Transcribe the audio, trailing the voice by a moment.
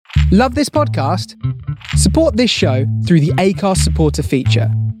Love this podcast? Support this show through the Acast supporter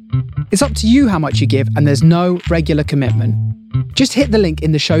feature. It's up to you how much you give, and there's no regular commitment. Just hit the link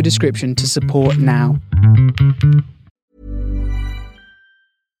in the show description to support now.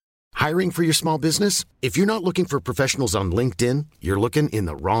 Hiring for your small business? If you're not looking for professionals on LinkedIn, you're looking in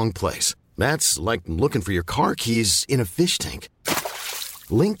the wrong place. That's like looking for your car keys in a fish tank.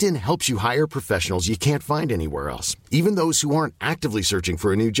 LinkedIn helps you hire professionals you can't find anywhere else, even those who aren't actively searching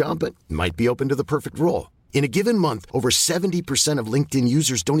for a new job but might be open to the perfect role. In a given month, over 70% of LinkedIn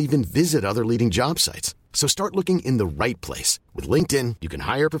users don't even visit other leading job sites. So start looking in the right place. With LinkedIn, you can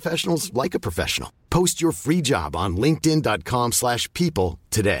hire professionals like a professional. Post your free job on linkedin.com/people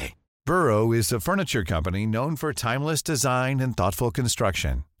today. Burrow is a furniture company known for timeless design and thoughtful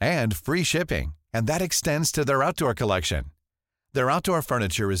construction, and free shipping, and that extends to their outdoor collection. Their outdoor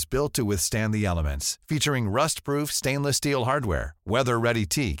furniture is built to withstand the elements, featuring rust-proof stainless steel hardware, weather-ready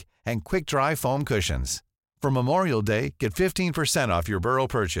teak, and quick-dry foam cushions. For Memorial Day, get 15% off your Burrow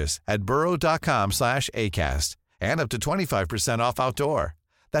purchase at burrow.com/ACAST and up to 25% off outdoor.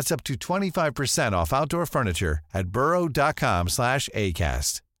 That's up to 25% off outdoor furniture at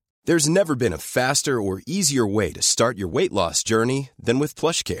burrow.com/ACAST. There's never been a faster or easier way to start your weight loss journey than with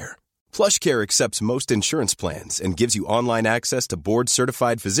PlushCare. PlushCare accepts most insurance plans and gives you online access to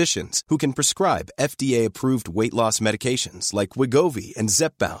board-certified physicians who can prescribe FDA-approved weight loss medications like Wegovy and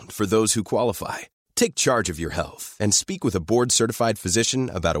Zepbound for those who qualify. Take charge of your health and speak with a board-certified physician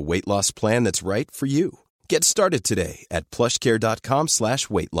about a weight loss plan that's right for you. Get started today at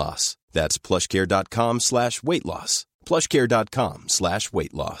plushcare.com/weight-loss. That's plushcare.com/weight-loss.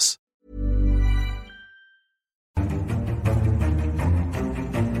 plushcare.com/weight-loss.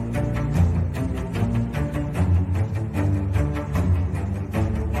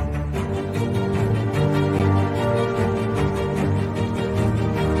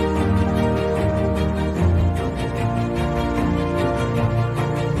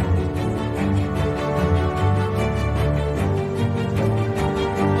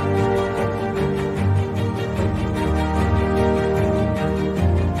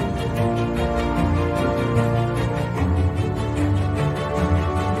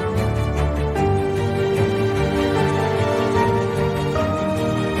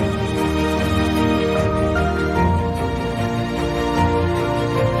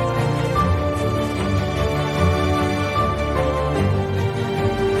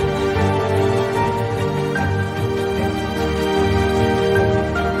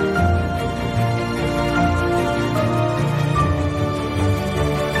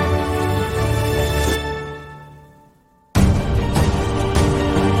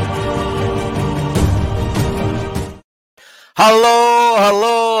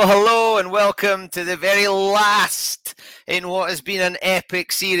 Hello, and welcome to the very last in what has been an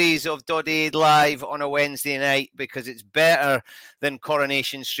epic series of Doddie Live on a Wednesday night, because it's better than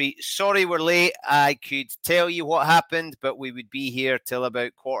Coronation Street. Sorry we're late. I could tell you what happened, but we would be here till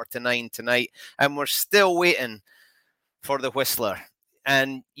about 9:15 tonight, and we're still waiting for the Whistler.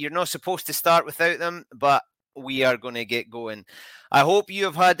 And you're not supposed to start without them, but we are going to get going. I hope you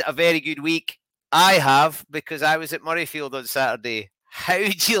have had a very good week. I have, because I was at Murrayfield on Saturday.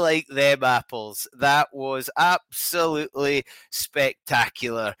 How'd you like them apples? That was absolutely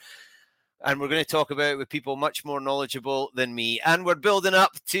spectacular. And we're going to talk about it with people much more knowledgeable than me. And we're building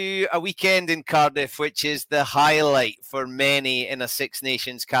up to a weekend in Cardiff, which is the highlight for many in a Six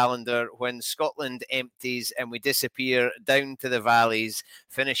Nations calendar, when Scotland empties and we disappear down to the valleys,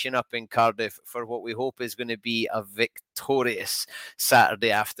 finishing up in Cardiff for what we hope is going to be a victorious Saturday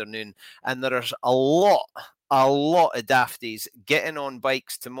afternoon. And there's a lot of dafties getting on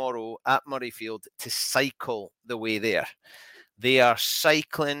bikes tomorrow at Murrayfield to cycle the way there. They are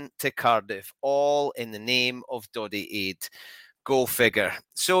cycling to Cardiff, all in the name of Doddie Aid. Go figure.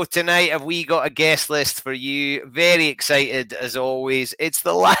 So tonight, have we got a guest list for you? Very excited, as always. It's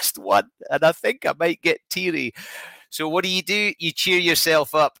the last one, and I think I might get teary. So what do? You cheer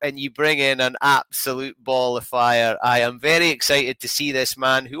yourself up and you bring in an absolute ball of fire. I am very excited to see this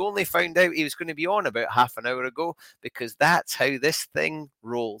man, who only found out he was going to be on about half an hour ago, because that's how this thing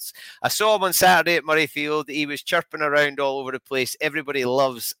rolls. I saw him on Saturday at Murrayfield. He was chirping around all over the place. Everybody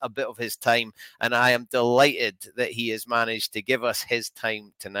loves a bit of his time, and I am delighted that he has managed to give us his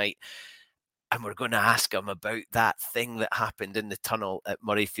time tonight. And we're going to ask him about that thing that happened in the tunnel at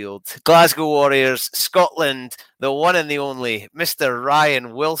Murrayfield. Glasgow Warriors, Scotland, the one and the only, Mr.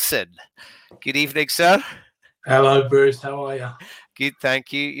 Ryan Wilson. Good evening, sir. Hello, Bruce. How are you? Good,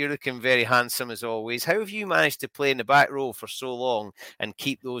 thank you. You're looking very handsome as always. How have you managed to play in the back row for so long and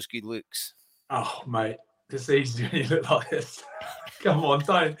keep those good looks? Oh, mate, to see you look like this. Come on,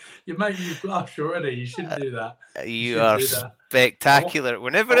 don't. You're making me blush already. You shouldn't do that. You are spectacular.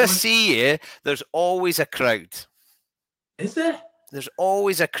 Whenever I see you, there's always a crowd. Is there? There's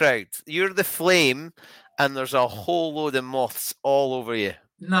always a crowd. You're the flame, and there's a whole load of moths all over you.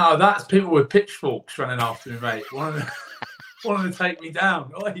 No, that's people with pitchforks running after me, mate. Wanting to take me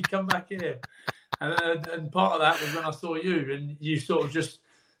down. Oh, you come back here. And part of that was when I saw you, and you sort of just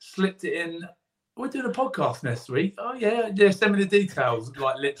slipped it in. We're doing a podcast next week. Oh, yeah. Send me the details.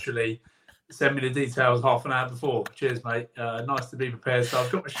 Like, literally, send me the details half an hour before. Cheers, mate. Nice to be prepared. So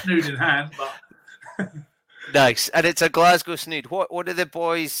I've got my snood in hand, but... Nice. And it's a Glasgow snood. What do the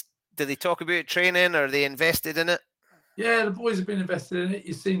boys... Do they talk about training? Or are they invested in it? Yeah, the boys have been invested in it.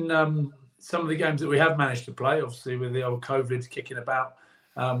 You've seen some of the games that we have managed to play, obviously, with the old COVID kicking about.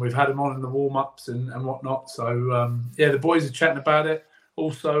 We've had them on in the warm-ups and whatnot. So, the boys are chatting about it.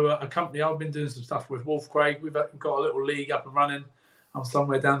 Also, a company I've been doing some stuff with, Wolf Craig. We've got a little league up and running. I'm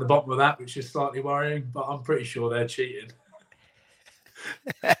somewhere down the bottom of that, which is slightly worrying, but I'm pretty sure they're cheating.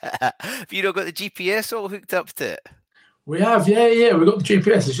 Have you not got the GPS all hooked up to it? We have, yeah. We've got the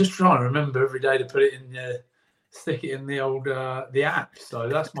GPS. It's just trying to remember every day to put it in, stick it in the old the app. So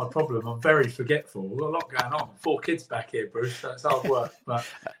that's my problem. I'm very forgetful. We've got a lot going on. 4 kids back here, Bruce. So it's hard work. But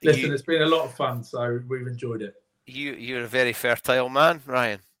listen, it's been a lot of fun. So we've enjoyed it. You're a very fertile man,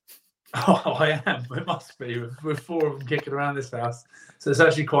 Ryan. Oh, I am. It must be. With 4 of them kicking around this house. So it's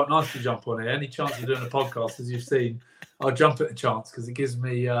actually quite nice to jump on here. Any chance of doing a podcast, as you've seen, I'll jump at the chance because it gives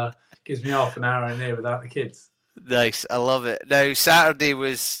me half an hour in here without the kids. Nice. I love it. Now, Saturday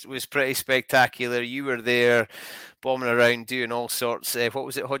was pretty spectacular. You were there bombing around doing all sorts. What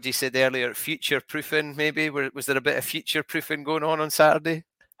was it Hodgie said earlier? Future-proofing, maybe? Was there a bit of future-proofing going on Saturday?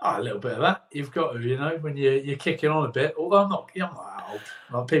 Oh, a little bit of that. You've got to, when you're kicking on a bit. Although I'm not that old.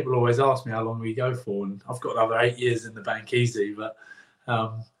 Like, people always ask me how long we go for, and I've got another 8 years in the bank easy. But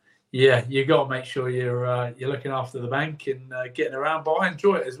you got to make sure you're looking after the bank and getting around. But I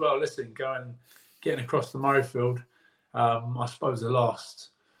enjoy it as well. Listen, getting across the Murrayfield. I suppose the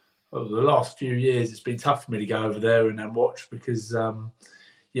last few years it's been tough for me to go over there and watch because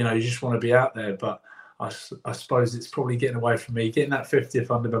you just want to be out there. But I suppose it's probably getting away from me, getting that 50th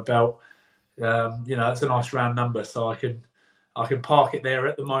under my belt. It's a nice round number, so I can park it there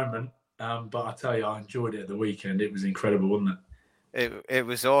at the moment. But I tell you, I enjoyed it at the weekend. It was incredible, wasn't it? It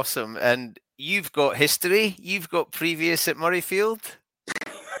was awesome. And you've got history. You've got previous at Murrayfield.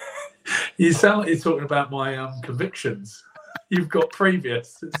 You sound like you're talking about my convictions. You've got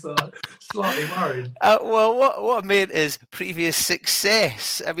previous. It's slightly worried. Well, what I meant is previous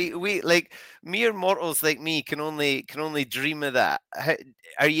success. I mean, we mere mortals like me can only dream of that.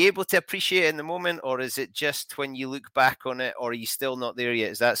 Are you able to appreciate it in the moment, or is it just when you look back on it, or are you still not there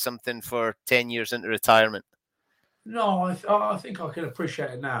yet? Is that something for 10 years into retirement? No, I think I can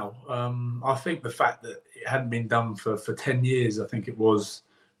appreciate it now. I think the fact that it hadn't been done for 10 years, I think it was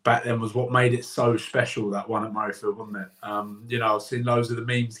back then, was what made it so special, that one at Murrayfield, wasn't it? I've seen loads of the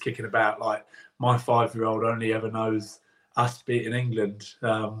memes kicking about, like, my 5-year-old only ever knows us beating England.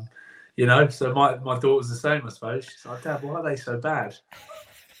 So my daughter's the same, I suppose. She's like, Dad, why are they so bad?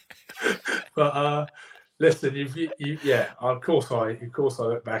 But listen, of course I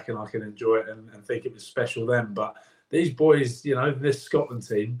look back and I can enjoy it and think it was special then. But these boys, this Scotland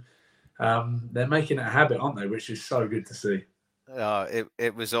team, they're making it a habit, aren't they? Which is so good to see.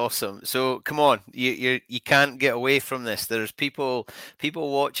 It was awesome. So come on, you can't get away from this. There's people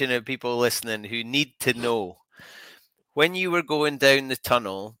watching it, people listening who need to know. When you were going down the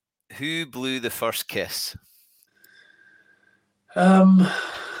tunnel, who blew the first kiss? The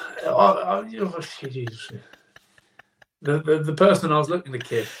person I was looking to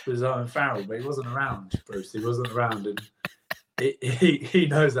kiss was Owen Farrell, but he wasn't around, Bruce. He wasn't around, and he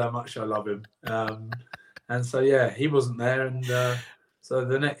knows how much I love him. And so, he wasn't there. And so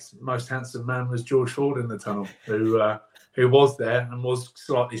the next most handsome man was George Ford in the tunnel, who was there and was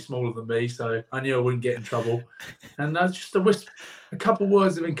slightly smaller than me. So I knew I wouldn't get in trouble. And just a couple of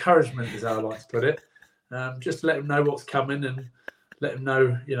words of encouragement is how I like to put it. Just let him know what's coming and let him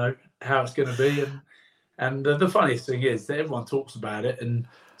know, how it's going to be. And the funniest thing is that everyone talks about it and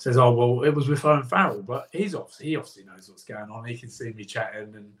says, oh, well, it was with Owen Farrell. But he obviously knows what's going on. He can see me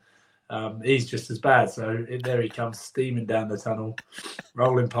chatting and he's just as bad. So there he comes, steaming down the tunnel,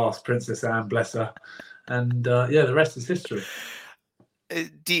 rolling past Princess Anne, bless her. And the rest is history.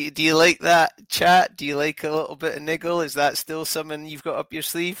 Do you like that chat? Do you like a little bit of niggle? Is that still something you've got up your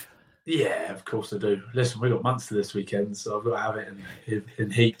sleeve? Yeah, of course I do. Listen, we've got Munster this weekend, so I've got to have it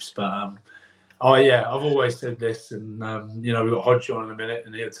in heaps. But I've always said this, and we've got Hodge on in a minute,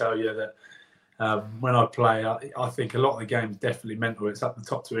 and he'll tell you that When I play, I think a lot of the game is definitely mental. It's up the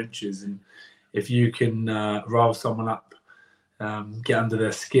top 2 inches, and if you can rile someone up, get under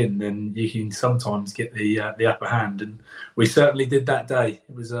their skin, then you can sometimes get the upper hand. And we certainly did that day.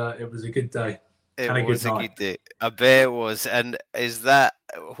 It was a good day. It was a good day. I bet it was. And is that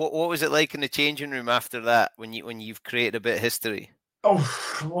what was it like in the changing room after that when you've created a bit of history? Oh,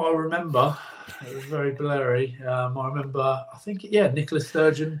 what I remember, it was very blurry. I remember, I think, Nicola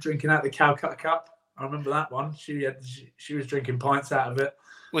Sturgeon drinking out the Calcutta Cup. I remember that one. She was drinking pints out of it.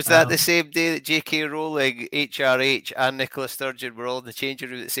 Was that the same day that J.K. Rowling, HRH, and Nicola Sturgeon were all in the changing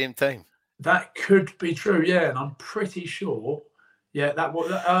room at the same time? That could be true, yeah. And I'm pretty sure, that would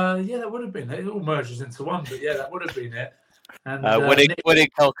have been it. It all merges into one, but that would have been it. And winning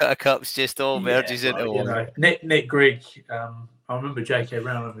Calcutta Cups just all merges into one. You know, Nick Grigg. I remember J.K.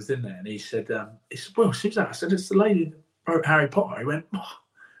 Rowling was in there, and he said, "Well, who's that?" I said, "It's the lady that wrote Harry Potter." He went,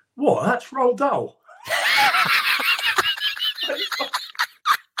 "What? That's Roald Dahl."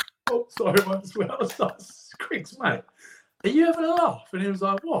 Oh, sorry, I was like, "Griggs, mate, are you having a laugh?" And he was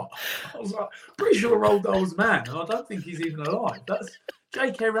like, "What?" I was like, "Pretty sure Roald Dahl's man, and I don't think he's even alive. That's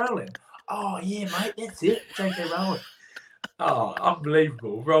J.K. Rowling." "Oh yeah, mate, that's it, J.K. Rowling." Oh,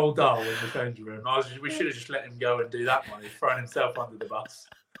 unbelievable. Roald Dahl in the changing room. We should have just let him go and do that one. He's thrown himself under the bus.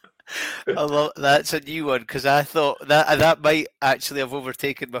 I love that's a new one, because I thought that might actually have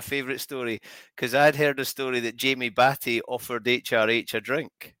overtaken my favourite story, because I'd heard a story that Jamie Batty offered HRH a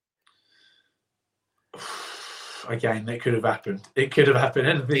drink. Again, it could have happened. It could have happened.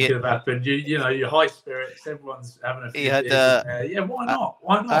 Anything could have happened. You know, your high spirits. Everyone's having a few beers. Why not?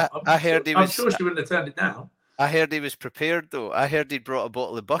 Why not? I'm sure she wouldn't have turned it down. I heard he was prepared, though. I heard he'd brought a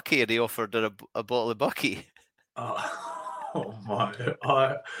bottle of Bucky, and he offered her a bottle of Bucky. Oh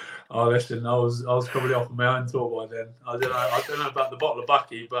my! Listen, I was probably off my own tour by then. I don't know about the bottle of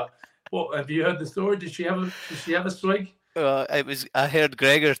Bucky, but what have you heard the story? Did she have a swig? I heard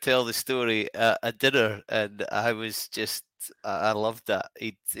Gregor tell the story at dinner, and I loved that.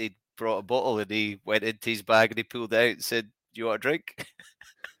 He brought a bottle, and he went into his bag and he pulled it out and said, "Do you want a drink?"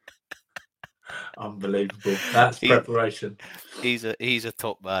 Unbelievable. That's preparation. He's a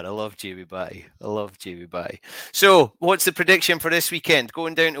top man. I love Jamie Batty. So, what's the prediction for this weekend?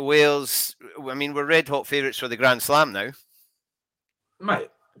 Going down to Wales. I mean, we're red hot favourites for the Grand Slam now. Mate,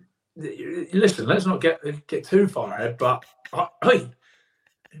 listen, let's not get too far ahead, but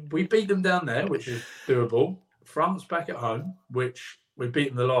we beat them down there, which is doable. France back at home, which we've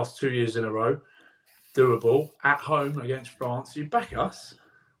beaten the last 2 years in a row, doable. At home against France, you back us.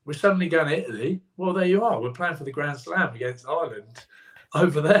 We're suddenly going to Italy. Well, there you are. We're playing for the Grand Slam against Ireland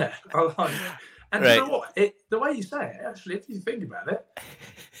over there. And right. You know what? The way you say it, actually, if you think about it,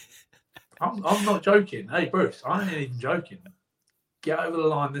 I'm not joking. Hey, Bruce, I ain't even joking. Get over the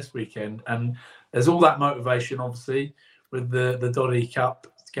line this weekend. And there's all that motivation, obviously, with the Doddy Cup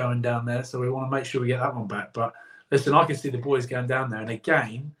going down there. So we want to make sure we get that one back. But listen, I can see the boys going down there. And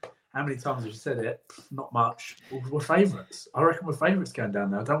again, how many times have you said it? Not much. We're favourites. I reckon we're favourites going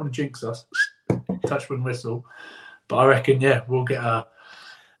down there. I don't want to jinx us. Touch and whistle. But I reckon, we'll get a...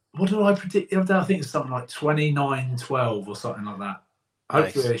 What did I predict the other day? I think it's something like 29-12 or something like that.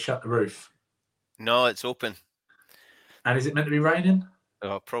 Hopefully They shut the roof. No, it's open. And is it meant to be raining?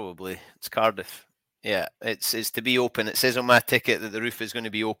 Oh, probably. It's Cardiff. Yeah, it's to be open. It says on my ticket that the roof is going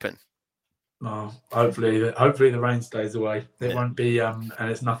to be open. Oh, hopefully the rain stays away. It won't be, and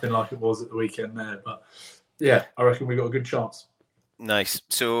it's nothing like it was at the weekend there. But I reckon we got a good chance. Nice.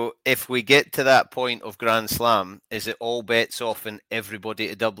 So if we get to that point of Grand Slam, is it all bets off and everybody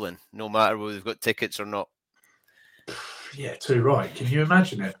to Dublin, no matter whether they've got tickets or not? Yeah, too right. Can you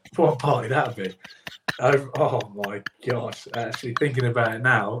imagine it? What a party that would be. Oh my gosh. Actually thinking about it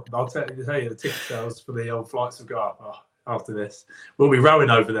now, I'll tell you the ticket sales for the old flights will go up after this. We'll be rowing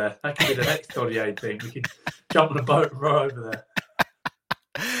over there. That could be the next Doddy thing. We could jump on a boat and row over there.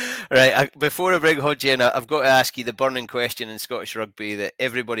 Right, before I bring Hodgie in, I've got to ask you the burning question in Scottish rugby that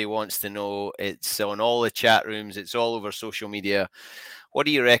everybody wants to know. It's on all the chat rooms. It's all over social media. What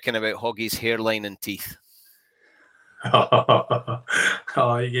do you reckon about Hoggie's hairline and teeth? Oh,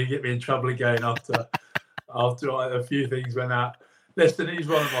 you're going to get me in trouble again after a few things went out. Listen, he's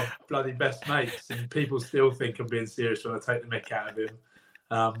one of my bloody best mates, and people still think I'm being serious when I take the mick out of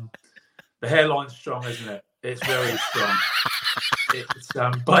him. The hairline's strong, isn't it? It's very strong.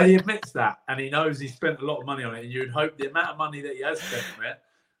 But he admits that, and he knows he spent a lot of money on it, and you'd hope the amount of money that he has spent on it,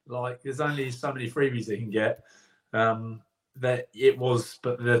 like there's only so many freebies he can get, that it was,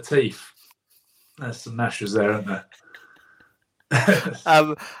 but the teeth, there's some gnashers there, aren't there?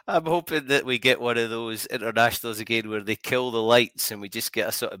 I'm hoping that we get one of those internationals again where they kill the lights and we just get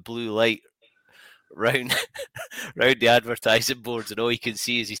a sort of blue light round round the advertising boards, and all you can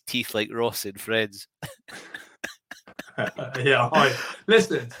see is his teeth like Ross in Friends. Yeah,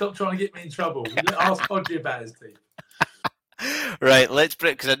 listen, stop trying to get me in trouble. Ask Hodgie about his teeth. Right, let's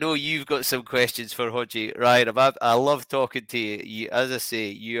break, because I know you've got some questions for Hodgie. Ryan, I love talking to you. As I say,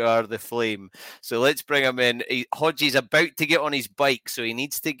 you are the flame. So let's bring him in. Hodgie's about to get on his bike, so he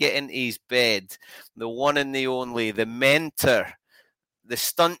needs to get into his bed. The one and the only, the mentor, the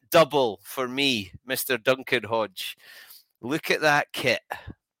stunt double for me, Mr. Duncan Hodge. Look at that kit.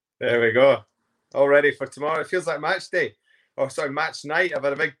 There we go. All ready for tomorrow. It feels like match day. Oh, sorry, match night. I've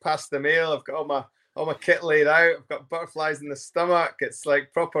had a big pasta meal. I've got all my kit laid out. I've got butterflies in the stomach. It's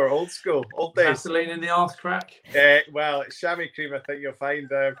like proper old school, old days. Vaseline in the arse crack. Well, it's chamois cream. I think you'll find.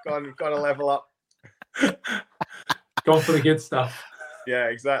 I've gone a level up. Gone for the good stuff. Yeah,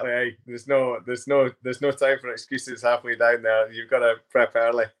 exactly. Hey, there's no time for excuses halfway down there. You've got to prep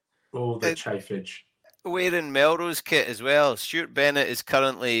early. Oh, the chafage. Wearing Melrose kit as well. Stuart Bennett is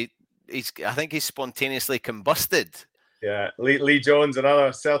currently. I think he's spontaneously combusted. Yeah, Lee Jones,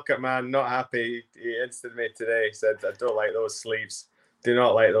 another Selkirk man, not happy. He insted me today. He said, "I don't like those sleeves. Do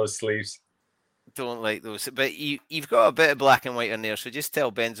not like those sleeves." Don't like those, but you've got a bit of black and white in there, so just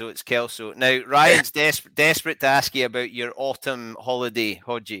tell Benzo it's Kelso. Now, Ryan's desperate to ask you about your autumn holiday,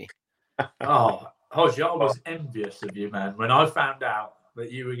 Hodgie. Oh, Hodgie, I was envious of you, man. When I found out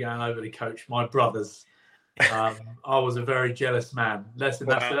that you were going over to coach my brothers, I was a very jealous man. Listen,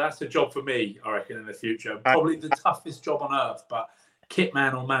 that's a job for me, I reckon, in the future. Probably the toughest job on earth, but kit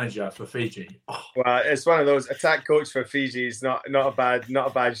man or manager for Fiji. Oh. Well, it's one of those. Attack coach for Fiji is not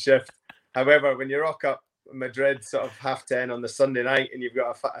a bad shift. However, when you rock up Madrid sort of 10:30 on the Sunday night and you've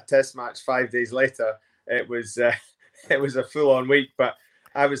got a test match 5 days later, it was a full-on week. But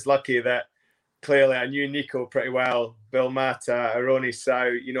I was lucky that clearly I knew Nico pretty well, Bill Mata, Aroni Sau.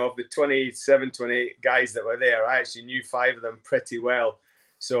 You know, of the 27, 28 guys that were there, I actually knew 5 of them pretty well.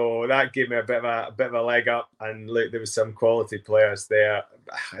 So that gave me a bit of a leg up. And look, there was some quality players there.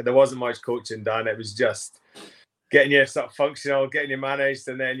 There wasn't much coaching done. It was just getting you sort of functional, getting you managed,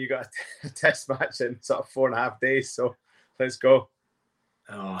 and then you got a test match in sort of 4.5 days. So let's go.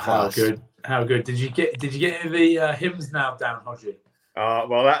 Oh, how good! How good! Did you get the hymns now down, Hodgie?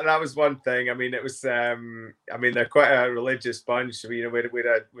 Well, that was one thing. I mean, it was. I mean, they're quite a religious bunch. You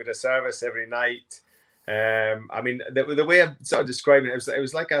know, with a service every night. I mean, the way I'm sort of describing it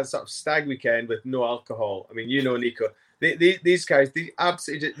was like a sort of stag weekend with no alcohol. I mean, you know, Nico, these guys, they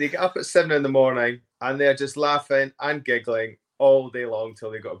get up at 7 a.m. and they're just laughing and giggling all day long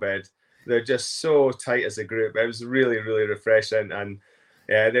till they go to bed. They're just so tight as a group. It was really, really refreshing, and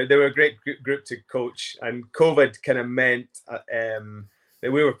yeah, they were a great group to coach. And COVID kind of meant that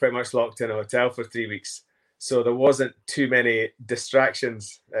we were pretty much locked in a hotel for 3 weeks. So there wasn't too many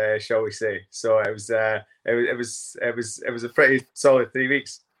distractions, shall we say? So it was a pretty solid 3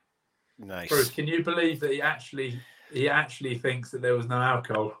 weeks. Nice. Bruce, can you believe that he actually thinks that there was no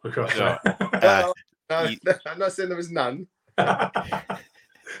alcohol across No, I'm not saying there was none.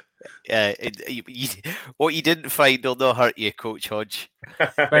 Yeah, what you didn't find will not hurt you, Coach Hodge.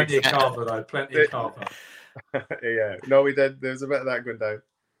 Plenty of carver, though. Plenty of carver. Yeah, no, we did. There was a bit of that going down.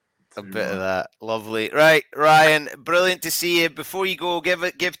 A bit of that. Lovely. Right, Ryan, brilliant to see you. Before you go,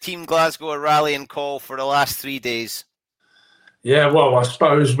 give Team Glasgow a rallying call for the last 3 days. Yeah, well, I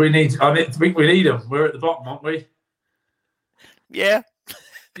suppose we need them. We're at the bottom, aren't we? Yeah.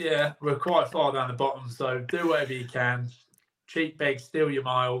 Yeah, we're quite far down the bottom, so do whatever you can. Cheap beg, steal your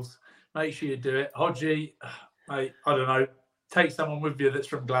miles. Make sure you do it. Hodgie, mate, I don't know. Take someone with you that's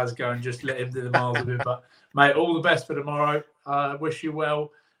from Glasgow and just let him do the miles with him. But, mate, all the best for tomorrow. Wish you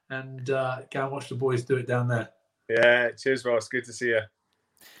well. And go and watch the boys do it down there. Yeah, cheers, Ross. Good to see you.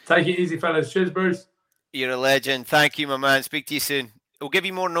 Take it easy, fellas. Cheers, Bruce. You're a legend. Thank you, my man. Speak to you soon. We'll give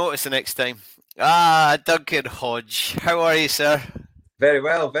you more notice the next time. Duncan Hodge. How are you, sir? Very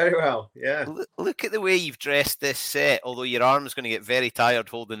well, very well. Yeah. Look at the way you've dressed this set, although your arm's going to get very tired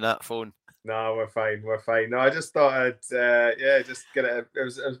holding that phone. No, we're fine. We're fine. No, I just thought I'd, just get it. It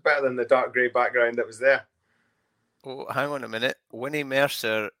was better than the dark grey background that was there. Oh, hang on a minute. Winnie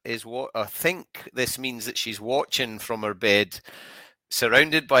Mercer is what I think this means that she's watching from her bed,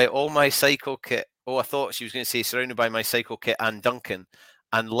 surrounded by all my cycle kit. Oh, I thought she was going to say surrounded by my cycle kit and Duncan.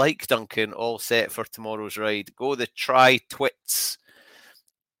 And like Duncan, all set for tomorrow's ride. Go the Tri-Twits.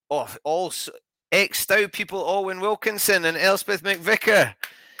 Oh, also ex-Stow people, Owen Wilkinson and Elspeth McVicker.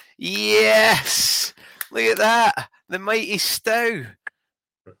 Yes! Look at that. The mighty Stow.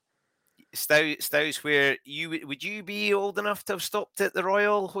 Stow's where would you be old enough to have stopped at the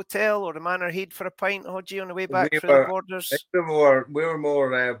Royal Hotel or the Manor Head for a pint, Hodgie, on the way back through the borders? We were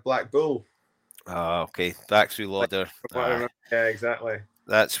more Black Bull. Oh, okay. Back through Lauder. Yeah, exactly.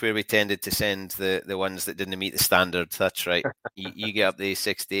 That's where we tended to send the ones that didn't meet the standard. That's right. You get up the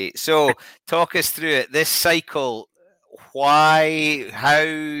 68. So talk us through it. This cycle, why, how,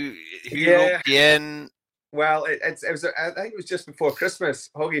 who roped you in? Well, it was. I think it was just before Christmas.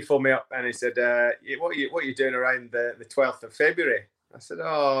 Hoggy phoned me up and he said, "What are you doing around the 12th of February?" I said,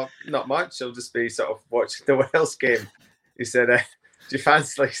 "Oh, not much. I'll just be sort of watching the Wales game." He said, "Do you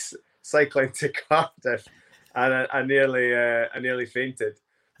fancy cycling to Cardiff?" And I nearly fainted.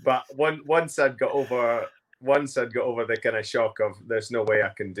 But once I'd got over the kind of shock of there's no way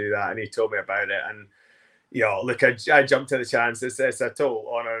I can do that, and he told me about it, and look, I jumped to the chance. It's a total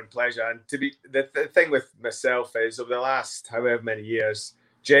honour and pleasure. And to be the thing with myself is over the last however many years,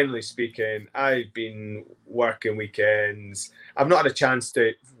 generally speaking, I've been working weekends. I've not had a chance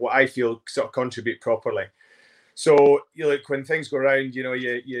to what I feel sort of contribute properly. So look, when things go around, you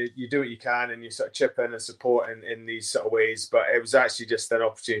do what you can and you sort of chip in and support in these sort of ways. But it was actually just an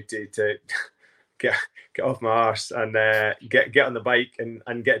opportunity to get off my arse and get on the bike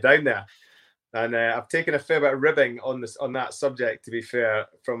and get down there. And I've taken a fair bit of ribbing on that subject, to be fair,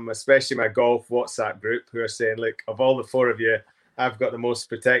 from especially my golf WhatsApp group, who are saying, look, of all the four of you, I've got the most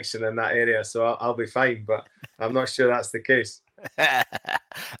protection in that area, so I'll be fine. But I'm not sure that's the case.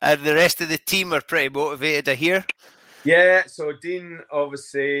 And the rest of the team are pretty motivated, I hear. Yeah, so Dean,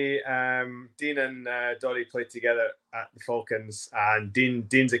 obviously, Dean and Doddy played together at the Falcons, and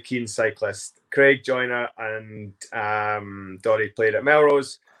Dean's a keen cyclist. Craig Joyner and Doddy played at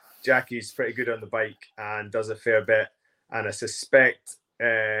Melrose. Jackie's pretty good on the bike and does a fair bit. And I suspect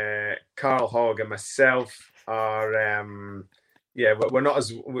Carl Hogg and myself are, we've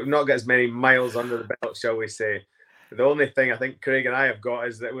not got as many miles under the belt, shall we say. The only thing I think Craig and I have got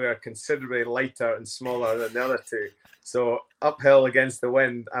is that we are considerably lighter and smaller than the other two. So uphill against the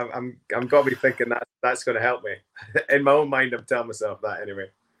wind, I'm got to be thinking that's going to help me. In my own mind, I'm telling myself that anyway.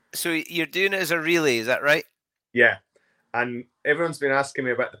 So you're doing it as a relay, is that right? Yeah. And everyone's been asking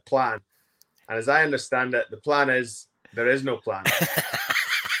me about the plan. And as I understand it, the plan is there is no plan.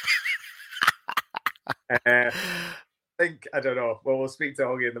 I don't know. Well, we'll speak to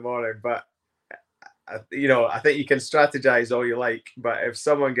Hoggy in the morning. But, I think you can strategize all you like. But if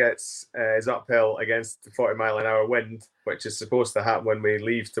someone is uphill against 40-mile-an-hour wind, which is supposed to happen when we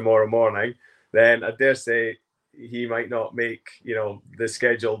leave tomorrow morning, then I dare say he might not make, the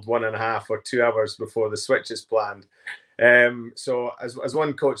scheduled 1.5 or 2 hours before the switch is planned. So as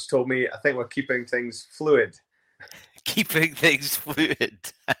one coach told me, I think we're keeping things fluid. Keeping things fluid.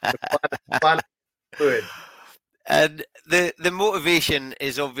 The plan is fluid. And the motivation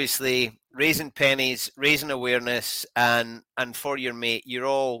is obviously raising pennies, raising awareness, and for your mate. You're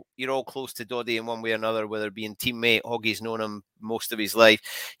all close to Doddy in one way or another, whether it be in teammate. Hoggy's known him most of his life.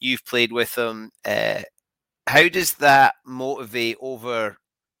 You've played with him. How does that motivate over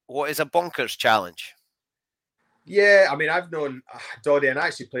what is a bonkers challenge? Yeah, I mean, I've known Doddy, and I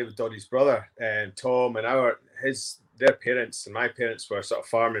actually played with Doddy's brother, Tom, and their parents and my parents were sort of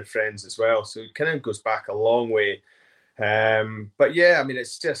farming friends as well. So it kind of goes back a long way. But yeah, I mean,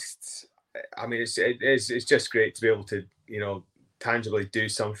 it's just great to be able to, tangibly do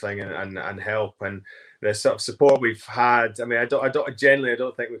something and help. And the sort of support we've had. I mean, I don't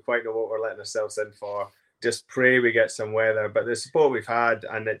think we quite know what we're letting ourselves in for. Just pray we get some weather, but the support we've had,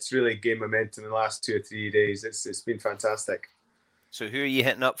 and it's really gained momentum in the last 2 or 3 days. It's been fantastic. So who are you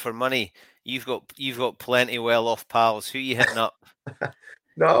hitting up for money? You've got plenty well-off pals. Who are you hitting up?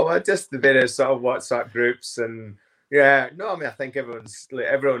 No, just the various sort of WhatsApp groups, and I think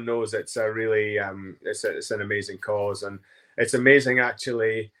everyone knows it's a really it's an amazing cause, and it's amazing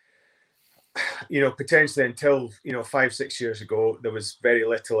actually. Potentially until 5-6 years ago, there was very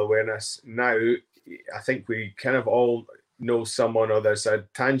little awareness. Now, I think we kind of all know someone, or there's a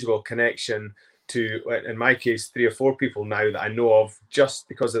tangible connection to, in my case, 3 or 4 people now that I know of just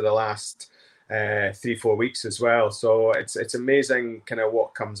because of the last 3-4 weeks as well. So it's amazing kind of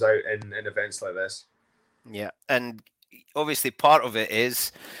what comes out in events like this. Yeah, and obviously part of it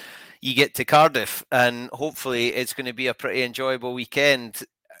is you get to Cardiff, and hopefully it's going to be a pretty enjoyable weekend.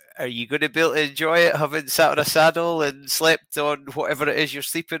 Are you going to be able to enjoy it, having sat on a saddle and slept on whatever it is you're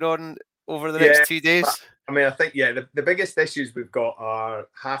sleeping on over the next 2 days? I mean, I think, the biggest issues we've got are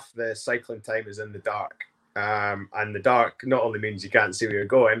half the cycling time is in the dark. And the dark not only means you can't see where you're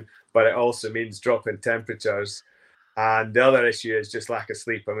going, but it also means dropping temperatures. And the other issue is just lack of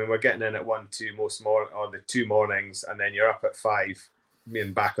sleep. I mean, we're getting in at 1-2 on the 2 mornings, and then you're up at 5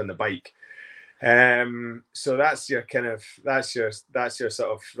 and back on the bike. So that's your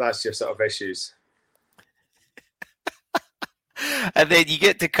sort of issues. And then you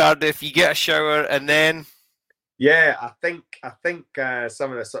get to Cardiff, you get a shower, and then... Yeah, I think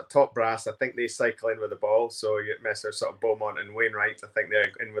some of the sort of top brass, I think they cycle in with the ball. So you Mr. sort of Beaumont and Wainwright, I think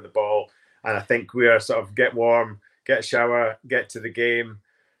they're in with the ball. And I think we are sort of get warm, get a shower, get to the game.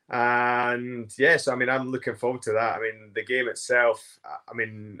 And yes, I mean, I'm looking forward to that. I mean, the game itself, I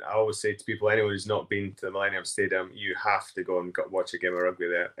mean, I always say to people, anyone who's not been to the Millennium Stadium, you have to go and watch a game of rugby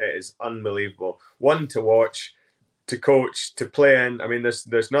there. It is unbelievable. One, to watch, to coach, to play in. I mean,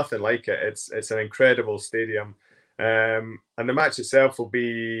 there's nothing like it. It's an incredible stadium. And the match itself will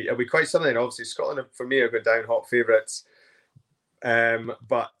be quite something. Obviously, Scotland for me are going down hot favourites,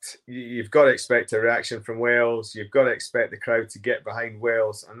 but you've got to expect a reaction from Wales. You've got to expect the crowd to get behind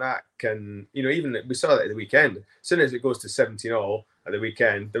Wales, and that can, even we saw that at the weekend. As soon as it goes to 17-all at the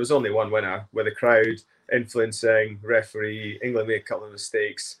weekend, there was only one winner, with the crowd influencing, referee. England made a couple of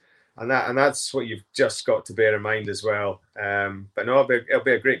mistakes, and that's what you've just got to bear in mind as well. But no, it'll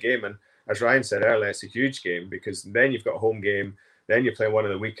be a great game. And as Ryan said earlier, it's a huge game, because then you've got a home game, then you're playing one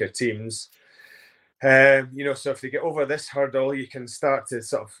of the weaker teams. So if they get over this hurdle, you can start to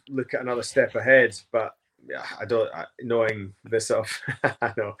sort of look at another step ahead. But knowing this sort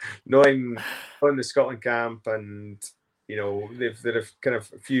of, knowing the Scotland camp, and they've kind of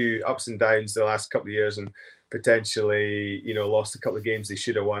a few ups and downs the last couple of years, and potentially lost a couple of games they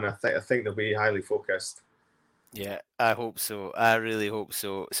should have won. I think they'll be highly focused. Yeah, I hope so. I really hope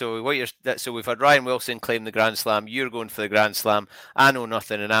so. So we've had Ryan Wilson claim the Grand Slam. You're going for the Grand Slam. I know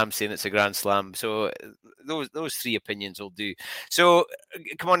nothing, and I'm saying it's a Grand Slam. So those three opinions will do. So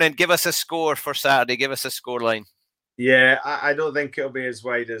come on in, give us a score for Saturday. Give us a scoreline. Yeah, I don't think it'll be as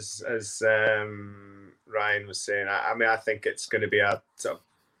wide as Ryan was saying. I mean, I think it's going to be a sort of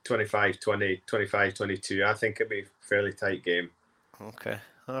 25-20, 25-22. I think it'll be a fairly tight game. Okay.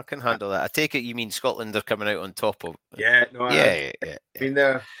 I can handle that. I take it you mean Scotland are coming out on top of... Yeah, no, yeah. I mean,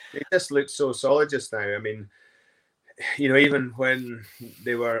 they just look so solid just now. I mean, even when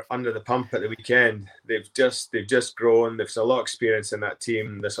they were under the pump at the weekend, they've just grown. There's a lot of experience in that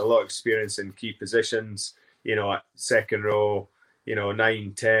team. There's a lot of experience in key positions, at second row,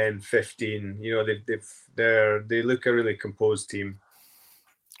 9, 10, 15. They look a really composed team.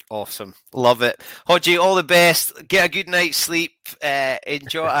 Awesome. Love it. Hodgie, all the best. Get a good night's sleep.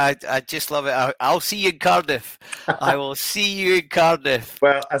 Enjoy. I just love it. I'll see you in Cardiff. I will see you in Cardiff.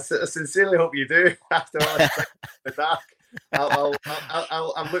 Well, I sincerely hope you do. After all the dark,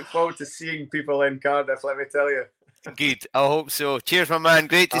 I'll look forward to seeing people in Cardiff, let me tell you. Good. I hope so. Cheers, my man.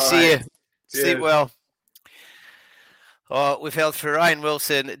 Great to all see right. you. Sleep well. We've held for Ryan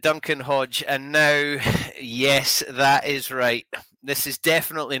Wilson, Duncan Hodge, and now, yes, that is right. This is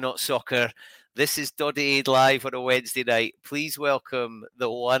definitely not soccer. This is Doddy Aid Live on a Wednesday night. Please welcome the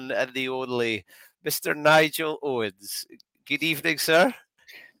one and the only, Mr. Nigel Owens. Good evening, sir.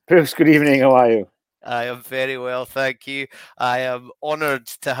 Bruce, good evening. How are you? I am very well, thank you. I am honoured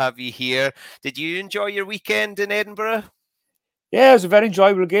to have you here. Did you enjoy your weekend in Edinburgh? Yeah, it was a very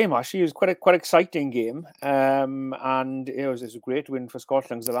enjoyable game, actually. It was quite exciting game. And it was a great win for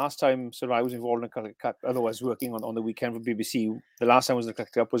Scotland. The last time I was involved in the Currie Cup, although I was working on the weekend for BBC, the last time I was in the Currie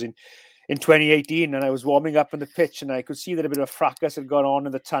Cup was in 2018, and I was warming up on the pitch, and I could see that a bit of fracas had gone on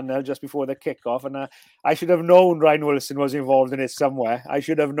in the tunnel just before the kickoff. And I should have known Ryan Wilson was involved in it somewhere. I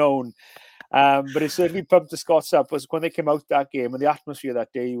should have known. But it certainly pumped the Scots up. Was when they came out that game, and the atmosphere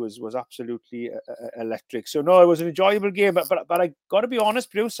that day was absolutely electric. So no, it was an enjoyable game. But I got to be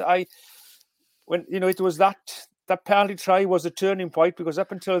honest, Bruce. When it was that penalty try was the turning point, because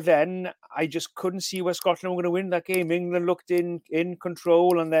up until then I just couldn't see where Scotland were going to win that game. England looked in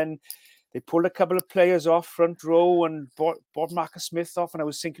control, and then they pulled a couple of players off front row and brought Marcus Smith off, and I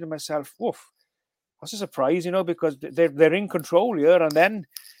was thinking to myself, "Woof, that's a surprise," because they're in control here, and then.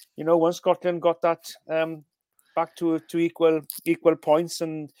 Once Scotland got that back to equal points,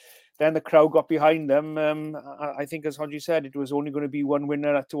 and then the crowd got behind them, I think, as Hodgie said, it was only going to be one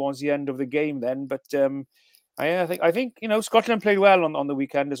winner towards the end of the game then. But I think Scotland played well on the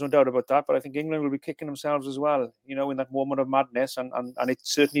weekend. There's no doubt about that. But I think England will be kicking themselves as well, in that moment of madness, and it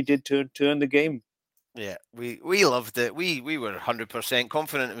certainly did turn the game. Yeah, we loved it. We were 100%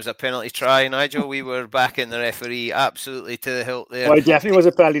 confident it was a penalty try, Nigel. We were backing the referee absolutely to the hilt there. Well, it definitely was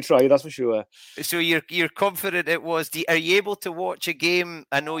a penalty try, that's for sure. So you're confident it was. Are you able to watch a game?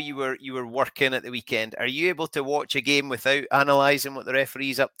 I know you were working at the weekend. Are you able to watch a game without analysing what the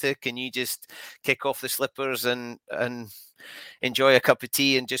referee's up to? Can you just kick off the slippers and enjoy a cup of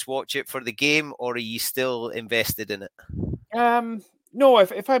tea and just watch it for the game, or are you still invested in it? No,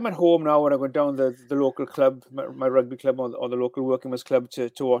 if I'm at home now and I go down the local club, my rugby club or the local working men's club to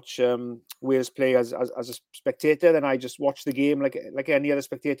watch Wales play as a spectator, then I just watch the game like any other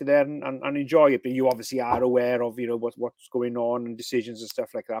spectator there and enjoy it. But you obviously are aware of what's going on and decisions and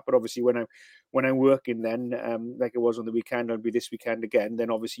stuff like that. But obviously when I'm working, then like it was on the weekend, I'll be this weekend again.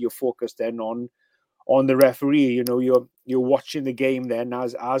 Then obviously you're focused then on the referee. You're watching the game then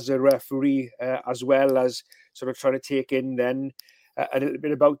as a referee, as well as sort of trying to take in then a little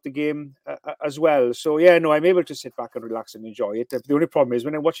bit about the game as well. So yeah, no, I'm able to sit back and relax and enjoy it. The only problem is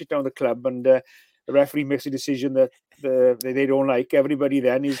when I watch it down the club and the referee makes a decision that they don't like, everybody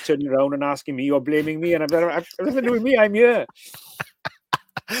then is turning around and asking me or blaming me, and I've nothing to do with me. I'm here.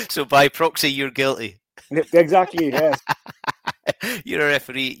 So by proxy, you're guilty. Exactly. Yes. You're a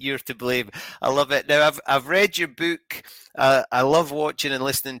referee. You're to blame. I love it. Now I've read your book. I love watching and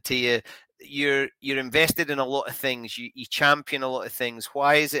listening to you. You're invested in a lot of things. You champion a lot of things.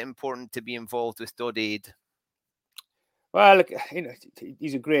 Why is it important to be involved with Dodade? Well, look,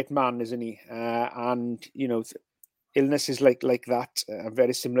 he's a great man, isn't he? And illnesses like that are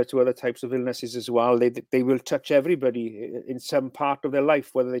very similar to other types of illnesses as well. They will touch everybody in some part of their life,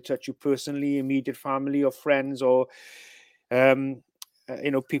 whether they touch you personally, immediate family, or friends, or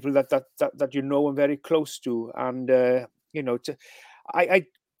people that you know and very close to. And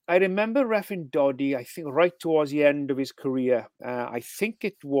I remember reffing Doddy, I think right towards the end of his career. I think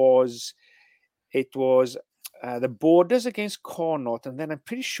it was the Borders against Connaught, and then I'm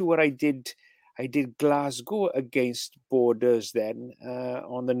pretty sure I did Glasgow against Borders then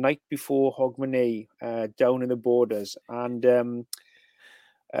on the night before Hogmanay down in the Borders. And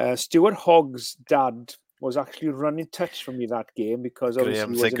Stuart Hogg's dad was actually running touch for me that game, because obviously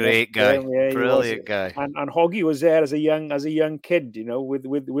Graham's a great guy, brilliant guy, and Hoggy was there as a young kid,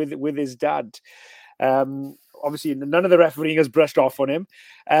 with his dad. Obviously, none of the refereeing has brushed off on him,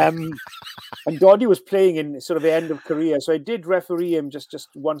 and Doddy was playing in sort of the end of career, so I did referee him just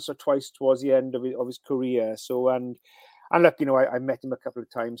once or twice towards the end of his career. So and look, I met him a couple of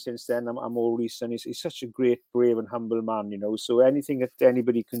times since then. I'm all recent. He's such a great, brave, and humble man. So anything that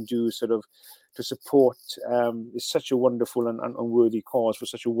anybody can do, sort of, to support is such a wonderful and unworthy cause for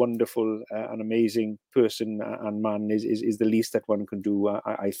such a wonderful and amazing person and man is the least that one can do,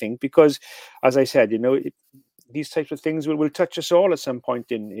 I think, because, as I said, these types of things will touch us all at some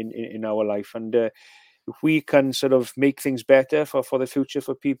point in our life, and if we can sort of make things better for the future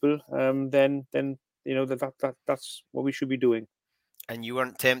for people, then that's what we should be doing. And you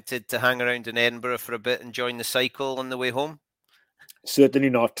weren't tempted to hang around in Edinburgh for a bit and join the cycle on the way home? Certainly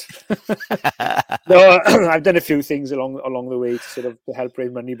not. No, I've done a few things along the way to help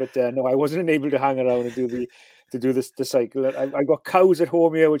raise money, but no, I wasn't able to hang around and do the cycle. I got cows at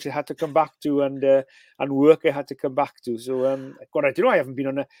home here, which I had to come back to, and work I had to come back to. So I haven't been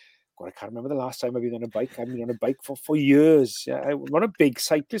on a. God, I can't remember the last time I've been on a bike. I've been on a bike for years. I'm not a big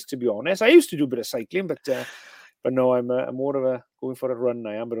cyclist, to be honest. I used to do a bit of cycling, but no, I'm more of a going for a run.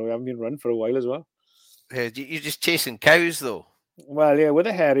 I am, but I haven't been running for a while as well. You're just chasing cows, though. Well, yeah, with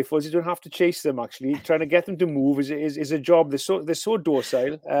the Herefords, you don't have to chase them. Actually, trying to get them to move is a job. They're so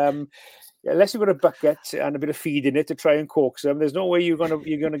docile. Unless you've got a bucket and a bit of feed in it to try and coax them, there's no way you're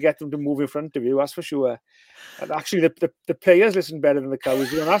gonna get them to move in front of you. That's for sure. And actually, the players listen better than the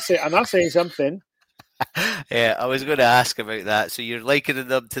cows, and that's saying something. Yeah, I was going to ask about that. So you're likening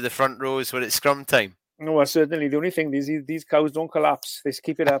them to the front rows when it's scrum time? No, well, certainly. The only thing these cows don't collapse; they just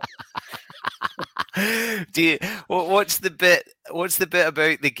keep it up. What's the bit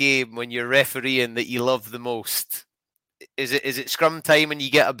about the game when you're refereeing that you love the most? Is it scrum time and you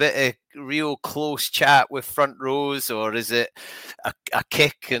get a bit of real close chat with front rows, or is it a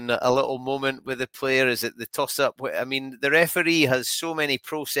kick and a little moment with the player? Is it the toss up? I mean, the referee has so many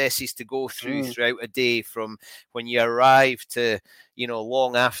processes to go through throughout a day, from when you arrive to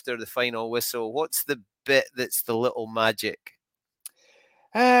long after the final whistle. What's the bit that's the little magic?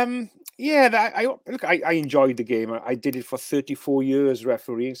 I enjoyed the game. I did it for 34 years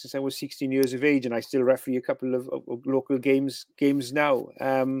refereeing since I was 16 years of age, and I still referee a couple of local games now.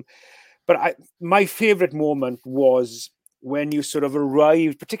 But my favourite moment was when you sort of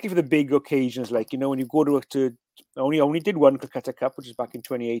arrived, particularly for the big occasions, like when you go to only did one Calcutta Cup, which is back in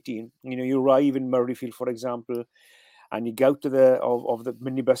 2018. You arrive in Murrayfield, for example, and you go out to the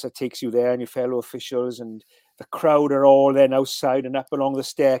minibus that takes you there, and your fellow officials, and the crowd are all then outside and up along the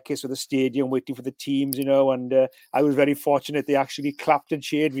staircase of the stadium waiting for the teams, and I was very fortunate. They actually clapped and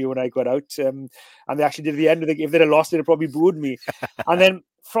cheered me when I got out, and they actually did at the end of the game. If they'd have lost, they'd have probably booed me. And then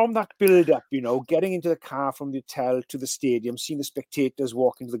from that build-up, getting into the car from the hotel to the stadium, seeing the spectators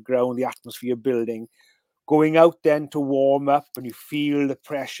walk into the ground, the atmosphere building, going out then to warm up, and you feel the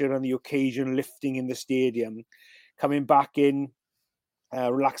pressure and the occasion lifting in the stadium, coming back in,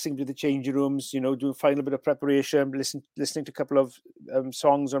 relaxing to the changing rooms, doing final bit of preparation, listening to a couple of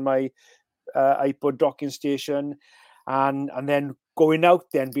songs on my iPod docking station, and then going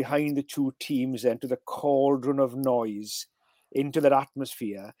out then behind the two teams then to the cauldron of noise, into that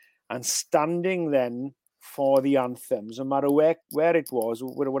atmosphere, and standing then for the anthems, no matter where it was,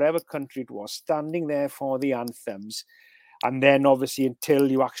 whatever country it was, standing there for the anthems. And then obviously until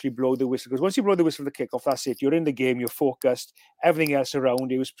you actually blow the whistle, because once you blow the whistle for the kickoff, that's it. You're in the game, you're focused. Everything else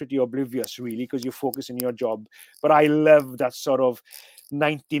around you was pretty oblivious, really, because you're focusing on your job. But I love that sort of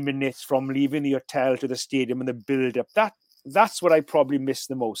 90 minutes from leaving the hotel to the stadium and the build-up. That's what I probably miss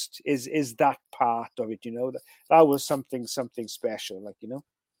the most, is that part of it, That was something special,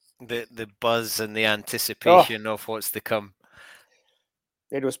 The buzz and the anticipation of what's to come.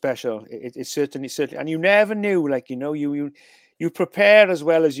 It was special. It certainly, and you never knew, you prepare as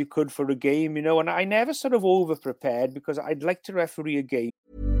well as you could for a game, and I never sort of over-prepared because I'd like to referee a game.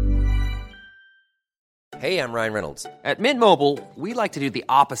 Hey, I'm Ryan Reynolds. At Mint Mobile, we like to do the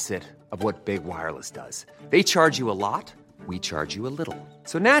opposite of what Big Wireless does. They charge you a lot, we charge you a little.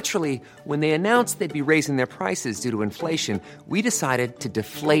 So naturally, when they announced they'd be raising their prices due to inflation, we decided to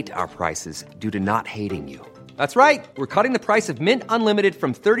deflate our prices due to not hating you. That's right. We're cutting the price of Mint Unlimited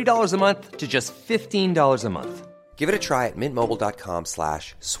from $30 a month to just $15 a month. Give it a try at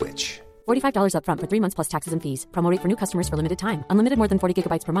mintmobile.com/switch. $45 up front for 3 months plus taxes and fees. Promo rate for new customers for limited time. Unlimited more than 40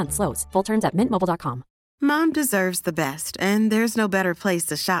 gigabytes per month. Slows full terms at mintmobile.com. Mom deserves the best, and there's no better place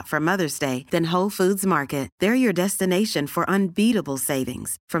to shop for Mother's Day than Whole Foods Market. They're your destination for unbeatable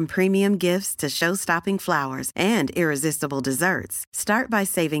savings, from premium gifts to show-stopping flowers and irresistible desserts. Start by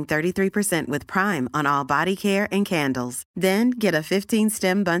saving 33% with Prime on all body care and candles. Then get a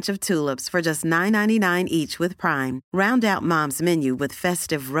 15-stem bunch of tulips for just $9.99 each with Prime. Round out Mom's menu with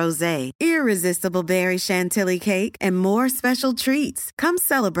festive rosé, irresistible berry chantilly cake, and more special treats. Come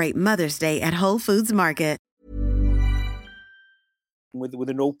celebrate Mother's Day at Whole Foods Market. With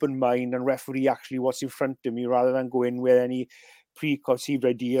an open mind and referee actually what's in front of me, rather than go in with any preconceived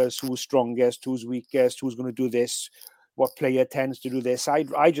ideas, who's strongest, who's weakest, who's going to do this, what player tends to do this.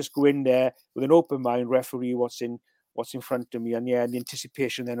 I just go in there with an open mind, referee what's in front of me, and the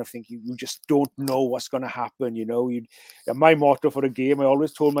anticipation then of thinking you just don't know what's going to happen. My motto for a game, I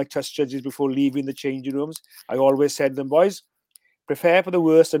always told my test judges before leaving the changing rooms, I always said to them, boys, prepare for the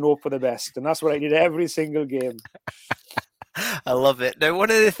worst and hope for the best. And that's what I did every single game. I love it. Now,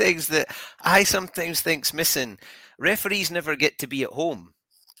 one of the things that I sometimes think's missing, referees never get to be at home.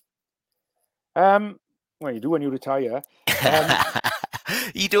 Well, you do when you retire.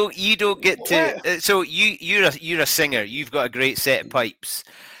 You don't get to. So you're a singer. You've got a great set of pipes.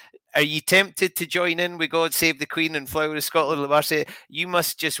 Are you tempted to join in with God Save the Queen and Flower of Scotland? You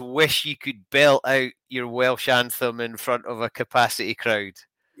must just wish you could belt out your Welsh anthem in front of a capacity crowd.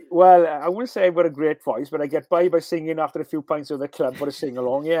 Well, I wouldn't say I've got a great voice, but I get by singing after a few pints of the club for a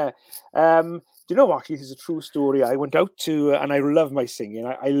sing-along, yeah. Do you know, actually, this is a true story. I went out to, and I love my singing.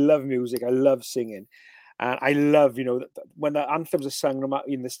 I love music. I love singing. And I love, when the anthems are sung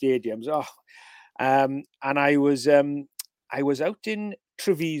in the stadiums. And I was out in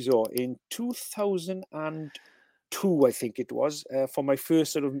Treviso in 2002, I think it was, for my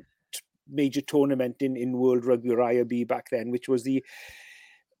first sort of major tournament in World Rugby, or IRB back then, which was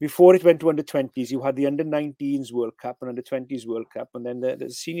before it went to under-20s, you had the under-19s World Cup and under-20s World Cup, and then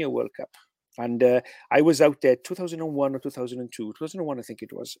the Senior World Cup. And I was out there 2001 or 2002, 2001 I think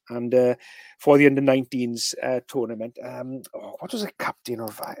it was, and for the under-19s tournament. What was the captain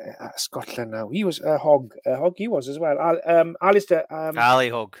of Scotland now? He was Hogg. Hogg he was as well. Alistair. Ali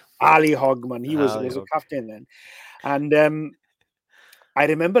Hogg. Ali Hogg, man. He was a captain then. And I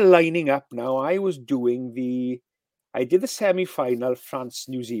remember lining up now. I did the semi-final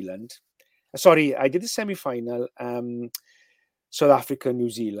France-New Zealand. Sorry, I did the semi-final South Africa, New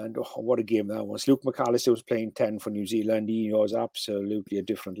Zealand. Oh, what a game that was. Luke McAllister was playing 10 for New Zealand. He was absolutely a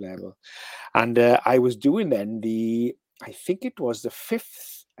different level. And I was doing then I think it was the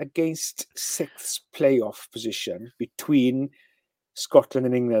 5th against 6th playoff position between Scotland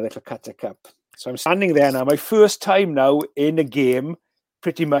and England at the Calcutta Cup. So I'm standing there now, my first time now in a game,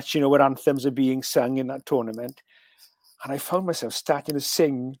 pretty much, where anthems are being sung in that tournament. And I found myself starting to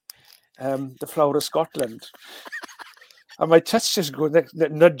sing The Flower of Scotland. And my touch just goes,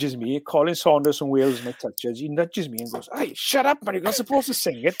 that nudges me. Colin Saunders from Wales, my touch judge, he nudges me and goes, "Hey, shut up, man, you're not supposed to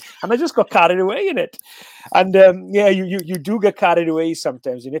sing it." And I just got carried away in it. And you do get carried away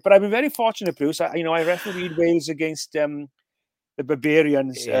sometimes in it. But I've been very fortunate, Bruce. I refereed Wales against the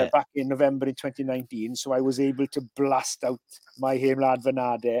Barbarians Yeah. back in November in 2019. So I was able to blast out my Heimlad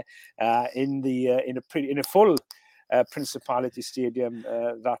Vanade in a full Principality Stadium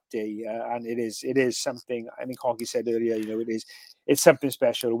that day, and it is something. I think Hoggy said earlier, it's something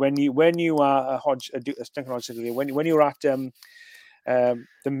special when you are when you're at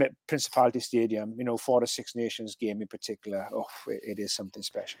the Principality Stadium, for a Six Nations game in particular. Oh, it is something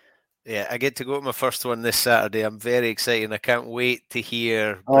special. Yeah, I get to go to my first one this Saturday. I'm very excited. I can't wait to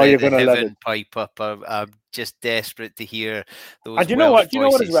hear you're Bread gonna of love Heaven it. pipe up. I'm just desperate to hear those. And do you know what? Do you know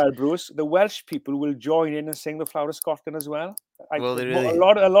what as well, Bruce? The Welsh people will join in and sing the Flower of Scotland as well. Will they really? A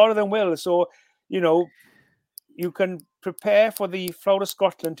lot of them will. So you can prepare for the Flower of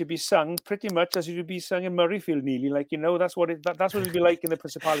Scotland to be sung pretty much as it would be sung in Murrayfield, nearly. That's what it'll be like in the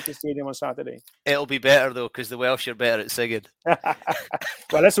Principality Stadium on Saturday. It'll be better though, because the Welsh are better at singing.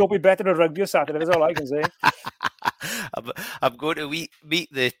 Well, let's hope we're better at rugby on Saturday. That's all I can say. I'm going to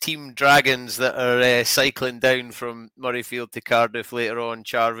meet the team Dragons that are cycling down from Murrayfield to Cardiff later on.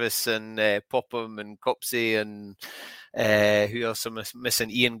 Jarvis and Popham and Copsey and who else am I missing?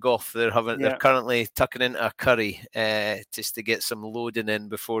 Ian Goff. They're currently tucking into a curry just to get some loading in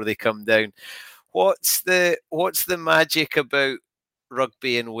before they come down. What's the magic about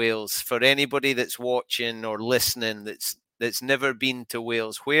rugby in Wales for anybody that's watching or listening that's never been to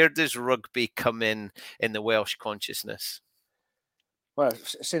Wales? Where does rugby come in the Welsh consciousness? Well,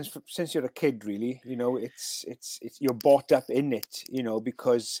 since you're a kid, really, it's you're brought up in it,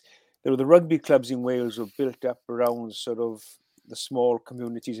 because the rugby clubs in Wales were built up around sort of the small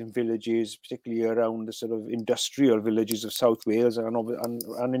communities and villages, particularly around the sort of industrial villages of South Wales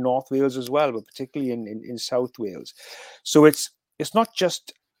and in North Wales as well, but particularly in South Wales. So it's not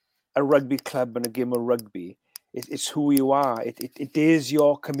just a rugby club and a game of rugby. It's who you are. It is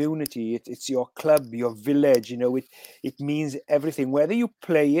your community. It's your club, your village. It means everything. Whether you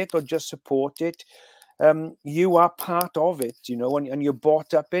play it or just support it, you are part of it. And you're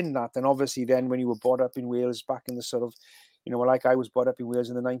brought up in that. And obviously, then when you were brought up in Wales back in the sort of, like I was brought up in Wales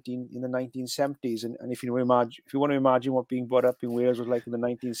in the 1970s. And if you want to imagine what being brought up in Wales was like in the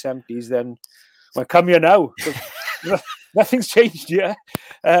 1970s, then well, come here now. Nothing's changed yet.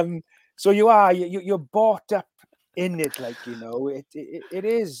 So you're brought up in it, it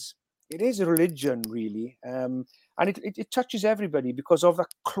is a religion, really, and it touches everybody because of the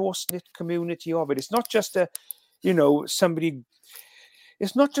close-knit community of it. It's not just somebody.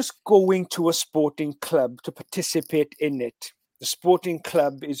 It's not just going to a sporting club to participate in it. The sporting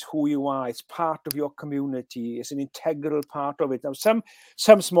club is who you are. It's part of your community. It's an integral part of it. Now, some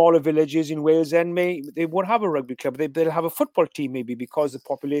smaller villages in Wales then they won't have a rugby club. They'll have a football team maybe because the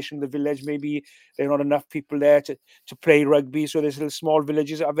population of the village, maybe there are not enough people there to play rugby. So these little small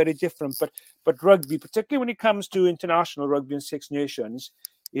villages are very different. But rugby, particularly when it comes to international rugby and Six Nations,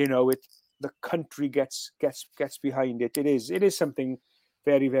 the country gets behind it. It is something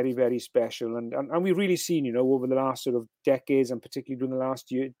very, very, very special. And we've really seen, over the last sort of decades, and particularly during the last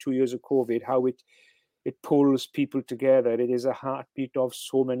 2 years of COVID, how it pulls people together. It is a heartbeat of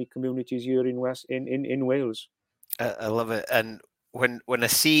so many communities here in Wales. I love it. And when I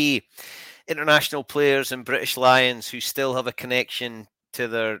see international players and British Lions who still have a connection to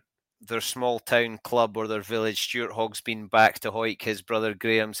their small town club or their village. Stuart Hogg's been back to Hawick. His brother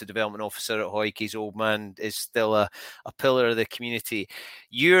Graham's the development officer at Hawick. His old man is still a pillar of the community.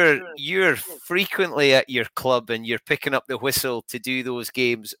 You're frequently at your club and you're picking up the whistle to do those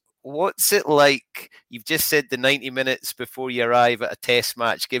games. What's it like? You've just said the 90 minutes before you arrive at a test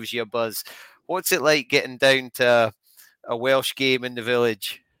match gives you a buzz. What's it like getting down to a Welsh game in the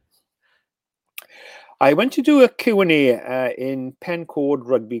village? I went to do a Q&A in Pencoed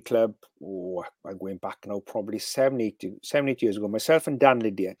Rugby Club. I'm going back now, probably 7, 8 years ago. Myself and Dan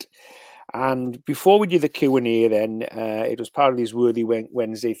Lydiat. And before we did the Q&A then, it was part of these Worthy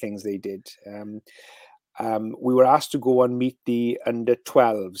Wednesday things they did. We were asked to go and meet the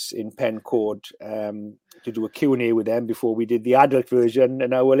under-12s in Pencoed to do a Q&A with them before we did the adult version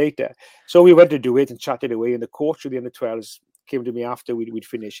an hour later. So we went to do it and chatted away. And the coach of the under-12s came to me after we'd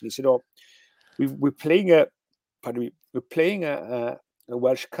finished. And he said, we're playing a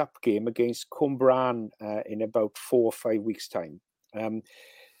Welsh Cup game against Cwmbran in about 4 or 5 weeks' time.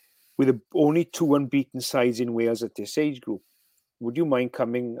 With only 2 unbeaten sides in Wales at this age group. Would you mind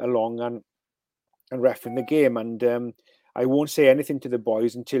coming along and reffing the game? And I won't say anything to the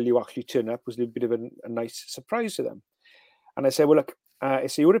boys until you actually turn up. It was a little bit of a nice surprise to them. And I said, well, look,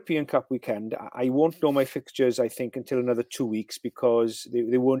 it's a European Cup weekend. I won't know my fixtures, I think, until another 2 weeks because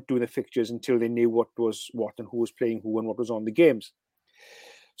they weren't doing the fixtures until they knew what was what and who was playing who and what was on the games.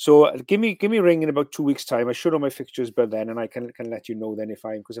 So give me a ring in about 2 weeks' time. I should know my fixtures by then, and I can let you know then if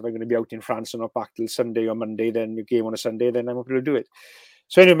I'm going to be out in France and not back till Sunday or Monday, then your game on a Sunday, then I'm able to do it.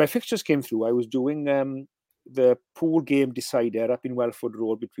 So anyway, my fixtures came through. I was doing the pool game decider up in Welford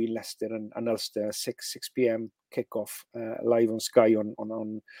Road between Leicester and Ulster, 6 p.m. kickoff live on Sky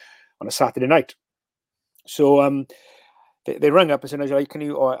on a Saturday night. So they rang up and said, "Can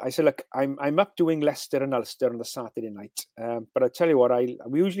you?" Or I said, "Look, I'm up doing Leicester and Ulster on the Saturday night, but I tell you what,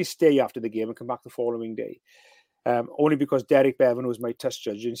 we usually stay after the game and come back the following day, only because Derek Bevan, who's my test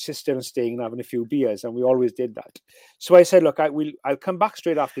judge, insisted on staying and having a few beers, and we always did that. So I said, look, I'll come back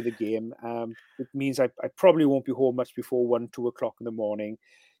straight after the game. It means I probably won't be home much before 1-2 o'clock in the morning.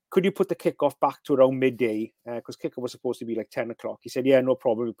 Could you put the kickoff back to around midday? Because kickoff was supposed to be like 10 o'clock. He said, yeah, no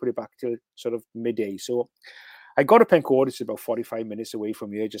problem. We put it back till sort of midday. So I got to Pencoed. It's about 45 minutes away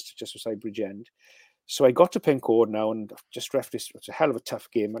from here, just beside Bridgend. So I got to Pencoed now and just ref this. It's a hell of a tough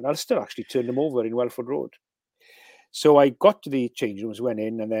game. And Ulster actually turned them over in Welford Road. So I got to the change rooms, went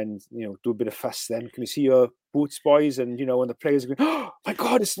in, and then, do a bit of fuss then. Can you see your boots, boys? And, and the players are going, oh, my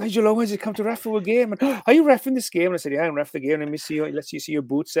God, it's Nigel Owens. He's come to ref for a game. And, are you refing this game? And I said, yeah, I'm ref the game. Let's see your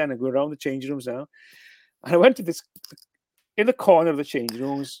boots then, and go around the change rooms now. And I went to this, in the corner of the change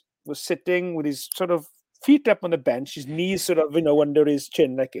rooms, was sitting with his sort of feet up on the bench, his knees sort of, under his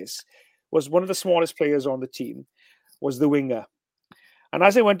chin like this, was one of the smallest players on the team, was the winger. And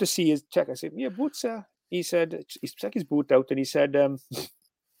as I went to see his check, I said, yeah, boots, sir. He said, he stuck his boot out and he said,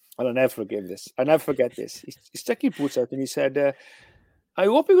 I'll never forget this. He stuck his boots out and he said, I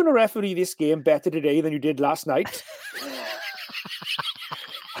hope you're going to referee this game better today than you did last night.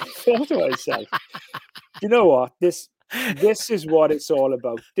 I thought to myself, you know what? This is what it's all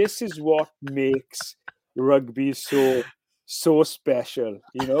about. This is what makes rugby so special,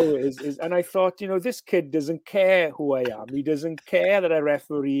 and I thought, this kid doesn't care who I am. He doesn't care that I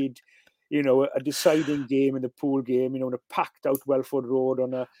refereed a deciding game in the pool game, in a packed out Welford Road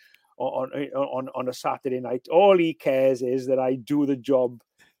on a Saturday night. All he cares is that I do the job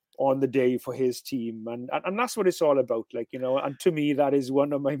on the day for his team, and that's what it's all about. And to me, that is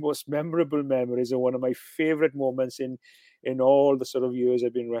one of my most memorable memories and one of my favorite moments in all the sort of years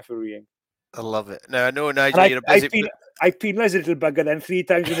I've been refereeing. I love it. Now I know, Nigel, you're a busy. I penalised a little bugger then 3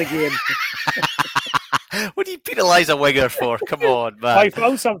 times in the game. What do you penalise a winger for? Come on, man. I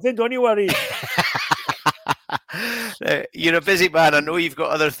found something, don't you worry. You're a busy man. I know you've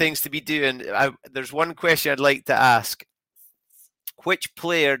got other things to be doing. There's one question I'd like to ask. Which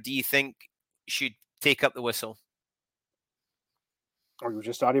player do you think should take up the whistle? Oh, you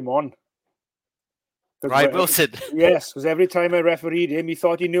just had him on. Ryan Wilson. Yes, because every time I refereed him, he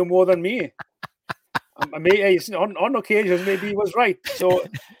thought he knew more than me. On occasions, maybe he was right. So,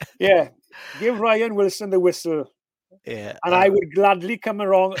 yeah, give Ryan Wilson the whistle. Yeah, and I would gladly come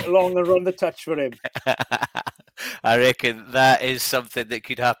along and run the touch for him. I reckon that is something that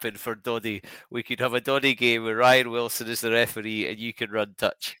could happen for Doddy. We could have a Doddy game where Ryan Wilson is the referee and you can run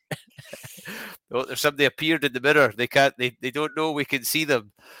touch. Oh, there's somebody appeared in the mirror. They can't. They don't know we can see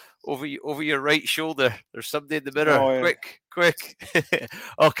them. Over your right shoulder. There's somebody in the mirror. Oh, yeah. Quick.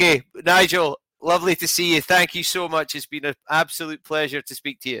 Okay, Nigel, lovely to see you. Thank you so much. It's been an absolute pleasure to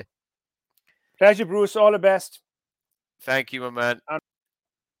speak to you. Pleasure, Bruce. All the best. Thank you, my man.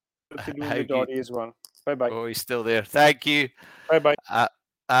 And Doddy as well. Bye-bye. Oh, he's still there. Thank you. Bye-bye.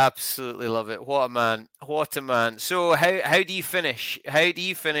 Absolutely love it. What a man. What a man. So how do you finish? How do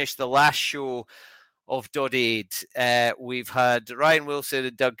you finish the last show of Doddy Aid? We've had Ryan Wilson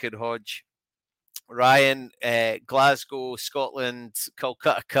and Duncan Hodge. Ryan, Glasgow, Scotland,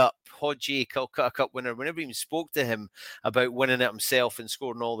 Calcutta Cup, Hodgie, Calcutta Cup winner. We never even spoke to him about winning it himself and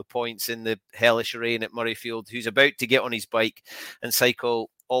scoring all the points in the hellish rain at Murrayfield, who's about to get on his bike and cycle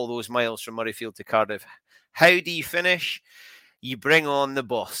all those miles from Murrayfield to Cardiff. How do you finish? You bring on the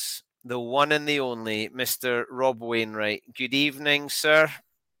boss, the one and the only, Mr. Rob Wainwright. Good evening, sir.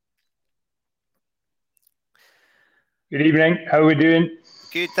 Good evening. How are we doing?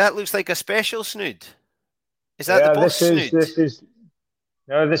 Good. That looks like a special snood. Is that the boss snood? This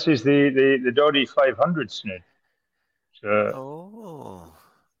is the Doddy 500 snood. So,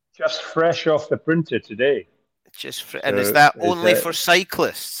 just fresh off the printer today. And is that only for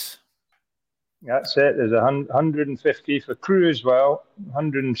cyclists? That's it. There's 150 for crew as well.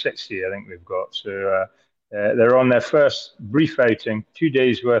 160, I think we've got. So they're on their first brief outing, 2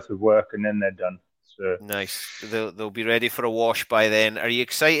 days worth of work, and then they're done. So nice. They'll be ready for a wash by then. Are you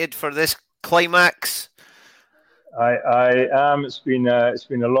excited for this climax? I am. It's been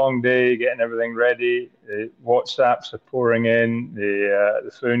a long day getting everything ready. The WhatsApps are pouring in.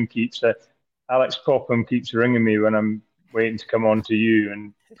 The phone keeps. Alex Popham keeps ringing me when I'm waiting to come on to you,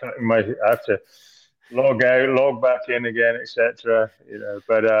 and I have to log out, log back in again, etc.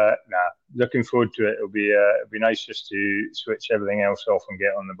 But looking forward to it. It'll be nice just to switch everything else off and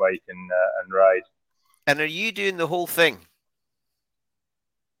get on the bike and ride. And are you doing the whole thing?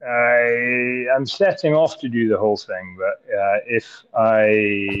 I'm setting off to do the whole thing, but if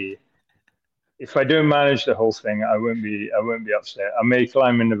I don't manage the whole thing, I won't be upset. I may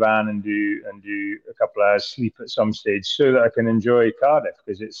climb in the van and do a couple of hours sleep at some stage so that I can enjoy Cardiff,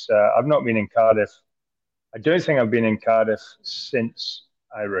 because it's I've not been in Cardiff. I don't think I've been in Cardiff since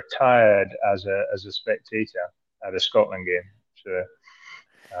I retired as a spectator at a Scotland game. So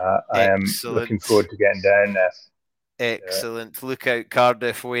I am looking forward to getting down there. Excellent. Look out,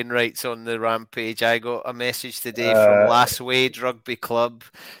 Cardiff. Wainwright's on the rampage. I got a message today from Lass Wade Rugby Club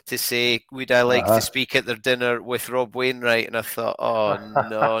to say, would I like to speak at their dinner with Rob Wainwright? And I thought, oh,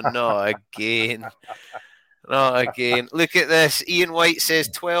 no, not again. Not again. Look at this. Ian White says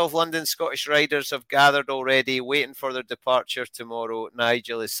 12 London Scottish riders have gathered already, waiting for their departure tomorrow.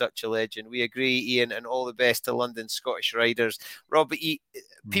 Nigel is such a legend. We agree, Ian, and all the best to London Scottish riders. Rob,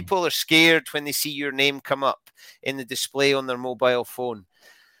 people are scared when they see your name come up in the display on their mobile phone.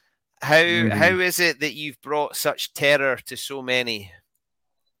 How is it that you've brought such terror to so many?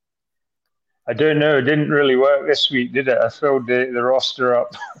 I don't know. It didn't really work this week, did it? I filled the roster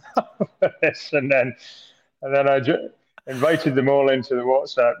up for this, and then I invited them all into the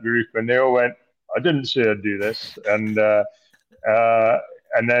WhatsApp group, and they all went, I didn't say I'd do this. And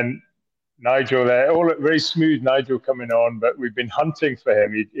then Nigel there, all looked very smooth, Nigel coming on, but we've been hunting for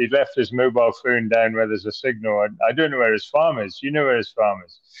him. He left his mobile phone down where there's a signal. I don't know where his farm is. You know where his farm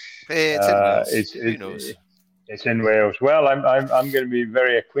is? It's in Wales. Who knows? It's in Wales. Well, I'm going to be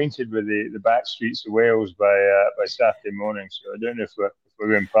very acquainted with the back streets of Wales by Saturday morning, so I don't know if we're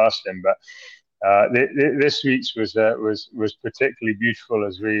going past him, but this week's was particularly beautiful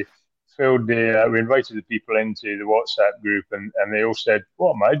as we filled we invited the people into the WhatsApp group, and they all said,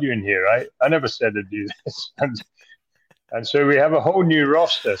 what am I doing here? I never said I'd do this. And so we have a whole new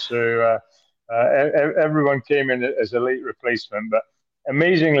roster. So everyone came in as a late replacement. But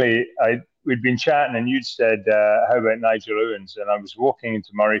amazingly, we'd been chatting, and you'd said, how about Nigel Owens? And I was walking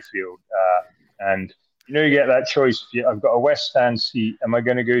into Murrayfield, and you get that choice. I've got a West Stand seat. Am I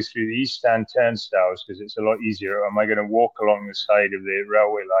going to go through the East Stand turnstiles because it's a lot easier? Or am I going to walk along the side of the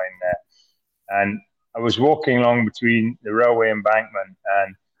railway line there? And I was walking along between the railway embankment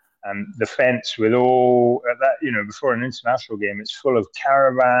and the fence with all that, before an international game, it's full of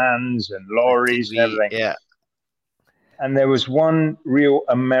caravans and lorries and everything. Yeah. And there was one real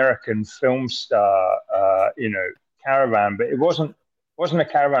American film star, caravan, but it wasn't a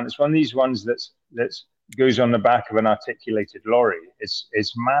caravan. It's one of these ones that's goes on the back of an articulated lorry. It's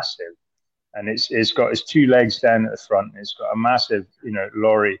massive, and it's got its two legs down at the front. It's got a massive,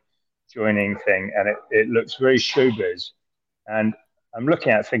 lorry joining thing, and it looks very showbiz. And I'm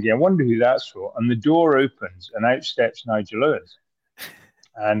looking at it thinking, I wonder who that's for. And the door opens, and out steps Nigel Owens.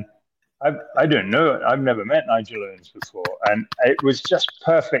 And I don't know. I've never met Nigel Owens before, and it was just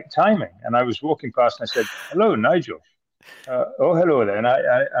perfect timing. And I was walking past, and I said, "Hello, Nigel." Oh, hello there. And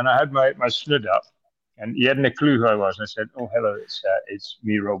I had my snood up, and he hadn't a clue who I was. And I said, oh, hello, it's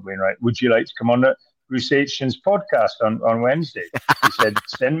me, Rob Wainwright. Would you like to come on the Bruce Aitchin's podcast on Wednesday? He said,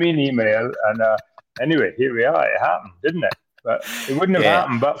 send me an email. And anyway, here we are. It happened, didn't it? But it wouldn't have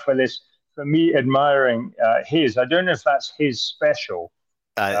happened but for me admiring his. I don't know if that's his special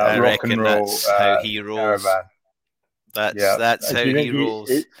I rock reckon and roll. That's how he rolls. Caravan. That's how he rolls.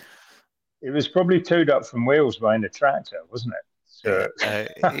 It was probably towed up from Wales behind a tractor, wasn't it? So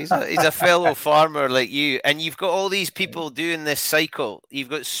he's a fellow farmer like you, and you've got all these people doing this cycle. You've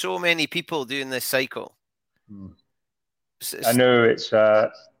got so many people doing this cycle. I know it's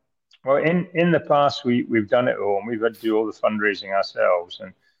well. In the past, we've done it all, and we've had to do all the fundraising ourselves.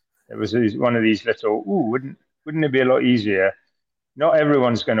 And it was one of these little. Wouldn't it be a lot easier? Not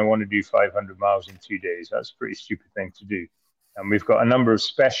everyone's going to want to do 500 miles in 2 days. That's a pretty stupid thing to do. And we've got a number of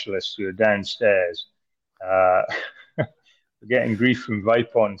specialists who are downstairs. We're getting grief from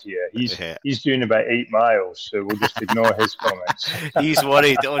Vipont here. He's doing about 8 miles, so we'll just ignore his comments. He's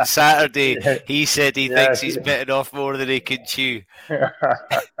worried. On Saturday, he said he thinks he's bitten off more than he can chew.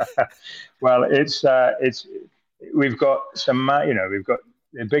 Well, we've got some, we've got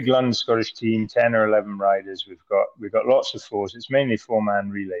a big London Scottish team, 10 or 11 riders. We've got lots of fours. It's mainly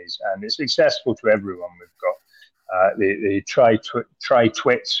 4-man relays, and it's accessible to everyone. We've got the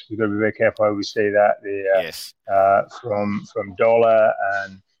tri-twits. We've got to be very careful how we say that. From Dollar,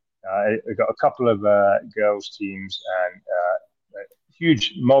 and we've got a couple of girls teams, and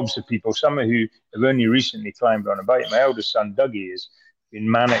huge mobs of people, some of who have only recently climbed on a bike. My eldest son, Dougie, has been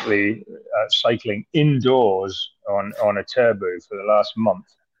manically cycling indoors on a turbo for the last month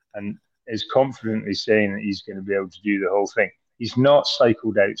and is confidently saying that he's going to be able to do the whole thing. He's not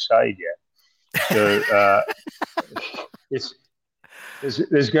cycled outside yet. So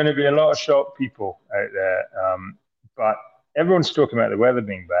there's going to be a lot of shocked people out there. But everyone's talking about the weather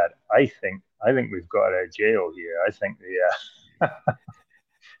being bad. I think we've got out of jail here. I think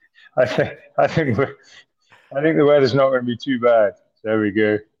the weather's not going to be too bad. There we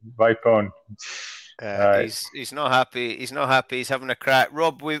go. Vipe on. He's not happy. He's not happy. He's having a crack.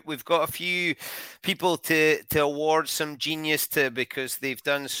 Rob, we've got a few people to award some genius to because they've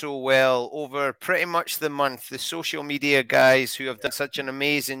done so well over pretty much the month. The social media guys who have done such an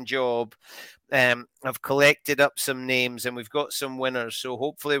amazing job have collected up some names, and we've got some winners. So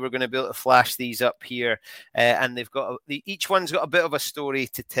hopefully we're going to be able to flash these up here. And they've got each one's got a bit of a story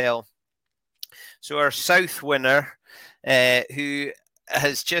to tell. So our South winner, who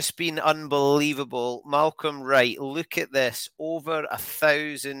has just been unbelievable, Malcolm Wright. Look at this, over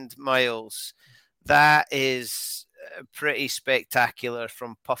 1,000 miles. That is pretty spectacular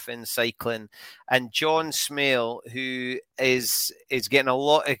from Puffin Cycling. And John Smale, who is getting a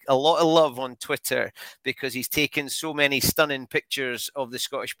lot of love on Twitter because he's taken so many stunning pictures of the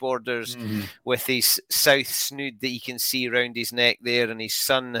Scottish borders with his south snood that you can see around his neck there, and his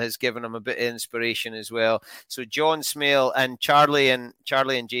son has given him a bit of inspiration as well. So John Smale and Charlie and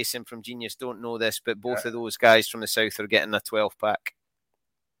Jason from Genius don't know this, but both of those guys from the south are getting a 12-pack.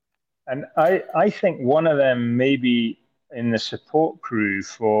 And I think one of them may be in the support crew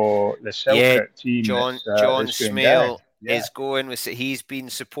for the Selkirk team. John Smale is going with it. He's been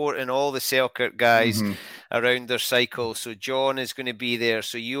supporting all the Selkirk guys around their cycle. So John is going to be there.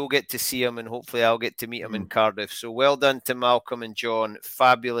 So you'll get to see him, and hopefully I'll get to meet him in Cardiff. So well done to Malcolm and John.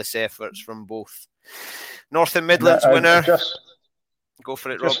 Fabulous efforts from both. North and Midlands winner. Go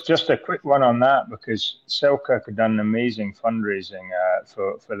for it, Rob. Just a quick one on that, because Selkirk have done amazing fundraising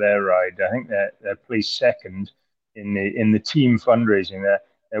for their ride. I think they're placed second in the team fundraising.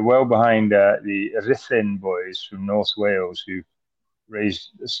 They're well behind the Ruthin boys from North Wales, who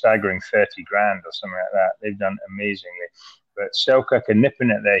raised a staggering 30 grand or something like that. They've done amazingly. But Selkirk are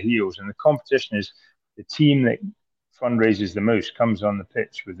nipping at their heels, and the competition is the team that fundraises the most comes on the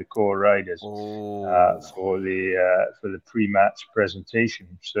pitch with the core riders for the pre-match presentation.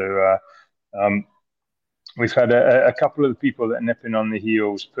 So we've had a couple of the people that are nipping on the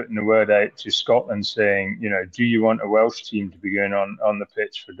heels putting the word out to Scotland saying, do you want a Welsh team to be going on the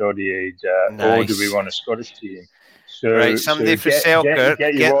pitch for Doddy Aid, or do we want a Scottish team? So, right, somebody for Selkirk,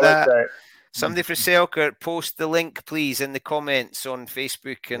 get that. Out. Somebody for Selkirk, post the link, please, in the comments on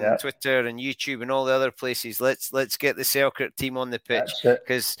Facebook and Twitter and YouTube and all the other places. Let's get the Selkirk team on the pitch,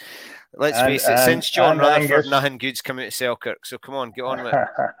 because let's face it, since John Rutherford, nothing good's come out of Selkirk. So come on, get on with it.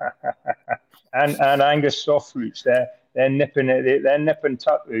 and Angus Softflutes, they're nipping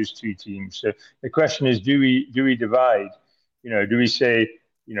tuck those two teams. So the question is, do we divide? Do we say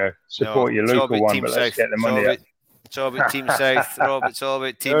support your local one, but let's get the money up? It's all about Team South, Rob. It's all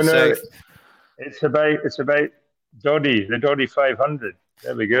about Team South. It's about Doddy, the Doddy 500.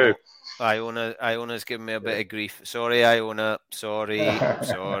 There we go. Iona's giving me a bit of grief. Sorry, Iona.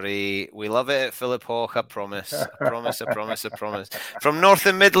 Sorry. We love it at Philip Hawke. I promise. I promise. From North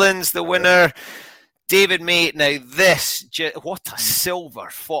and Midlands, the winner, David May. Now what a silver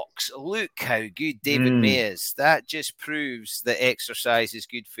fox. Look how good David May is. That just proves that exercise is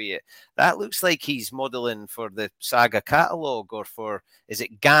good for you. That looks like he's modelling for the Saga catalogue, or for, is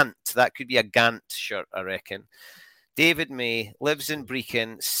it Gant? That could be a Gant shirt, I reckon. David May lives in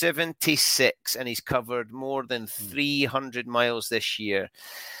Brecon, 76, and he's covered more than 300 miles this year.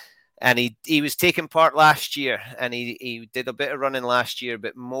 And he was taking part last year, and he did a bit of running last year,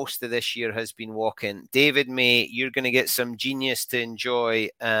 but most of this year has been walking. David May, you're going to get some genius to enjoy,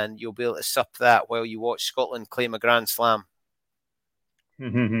 and you'll be able to sup that while you watch Scotland claim a Grand Slam.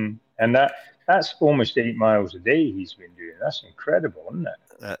 And that's almost 8 miles a day he's been doing. That's incredible, isn't it?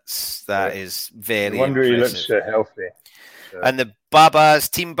 That is very I wonder impressive. He looks so healthy. And the Babas,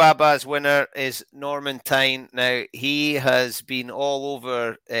 Team Babas winner is Norman Tyne. Now, he has been all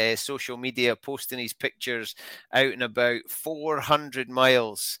over social media posting his pictures out and about, 400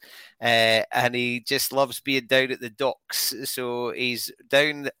 miles. And he just loves being down at the docks. So he's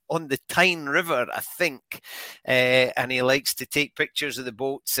down on the Tyne River, I think. And he likes to take pictures of the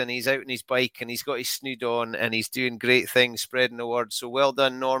boats, and he's out on his bike, and he's got his snood on, and he's doing great things, spreading the word. So well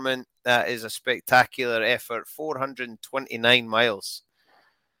done, Norman. That is a spectacular effort. 429 miles.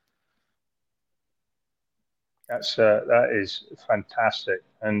 That is fantastic,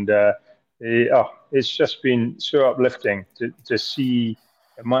 and it's just been so uplifting to see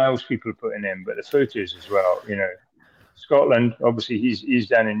the miles people are putting in, but the photos as well. Scotland, obviously, he's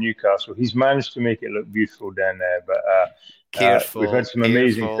down in Newcastle. He's managed to make it look beautiful down there, but we've had some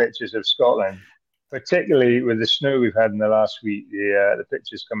amazing pictures of Scotland, particularly with the snow we've had in the last week. The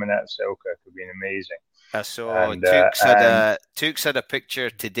pictures coming out of Selkirk have been amazing. I saw Tukes had a picture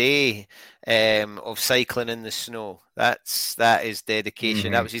today of cycling in the snow. That is dedication.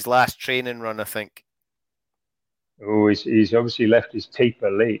 Mm-hmm. That was his last training run, I think. Oh, he's obviously left his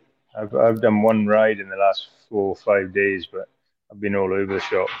taper late. I've done one ride in the last 4 or 5 days, but I've been all over the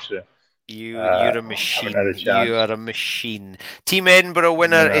shop. So you're a machine. You are a machine. Team Edinburgh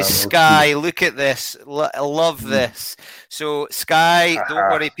winner is Sky. Look at this. I love this. So Sky,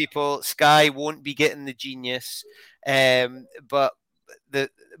 don't worry, people. Sky won't be getting the Genius, but the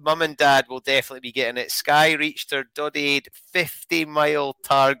mum and dad will definitely be getting it. Sky reached her Dodade 50-mile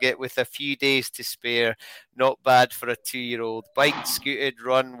target with a few days to spare. Not bad for a 2-year-old. Biked, scooted,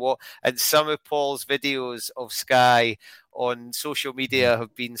 run, walk, and some of Paul's videos of Sky on social media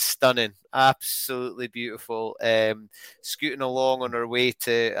have been stunning. Absolutely beautiful. Scooting along on her way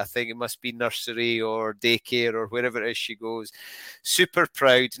to, I think it must be nursery or daycare or wherever it is she goes. Super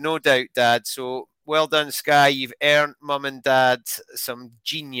proud, no doubt, Dad. So well done, Sky. You've earned mum and dad some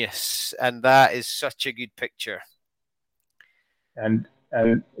genius, and that is such a good picture. And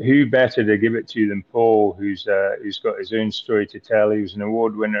who better to give it to than Paul, who's got his own story to tell. He was an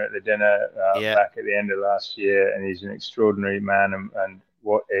award winner at the dinner back at the end of last year, and he's an extraordinary man. And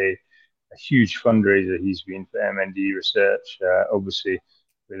what a huge fundraiser he's been for MND Research. Obviously,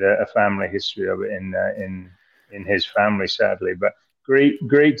 with a family history of it in his family, sadly, but.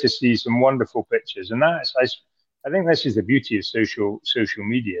 Great to see some wonderful pictures, and I think this is the beauty of social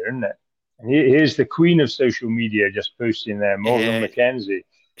media, isn't it? And here's the queen of social media just posting there, Morgan Mackenzie.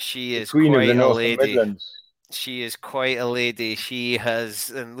 She is queen quite of the North a lady. Midlands. She is quite a lady. She has,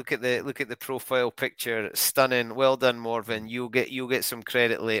 and look at the profile picture, stunning. Well done, Morven. You'll get some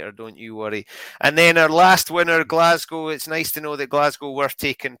credit later, don't you worry. And then our last winner, Glasgow. It's nice to know that Glasgow were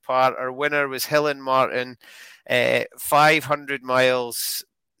taking part. Our winner was Helen Martin, 500 miles.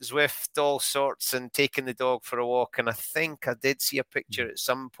 Zwift, all sorts, and taking the dog for a walk. And I think I did see a picture at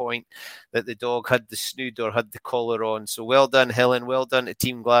some point that the dog had the snood or had the collar on. So well done, Helen. Well done to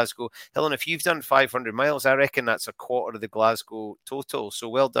Team Glasgow. Helen, if you've done 500 miles, I reckon that's a quarter of the Glasgow total. So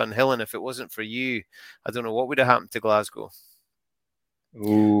well done, Helen. If it wasn't for you, I don't know what would have happened to Glasgow.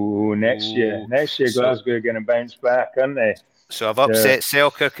 Next year, Glasgow are going to bounce back, aren't they? So I've upset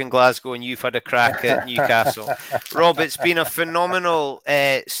Selkirk and Glasgow, and you've had a crack at Newcastle. Rob, it's been a phenomenal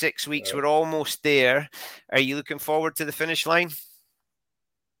 6 weeks. We're almost there. Are you looking forward to the finish line?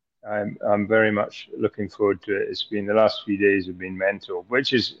 I'm very much looking forward to it. It's been the last few days have been mental,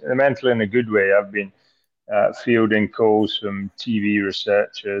 which is mental in a good way. I've been fielding calls from TV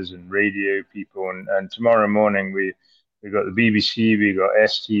researchers and radio people, and tomorrow morning we got the BBC, we got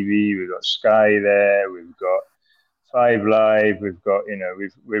STV, we got Sky there, we've got 5 Live, we've got,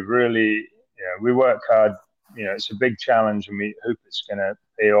 we've really, we work hard. It's a big challenge, and we hope it's going to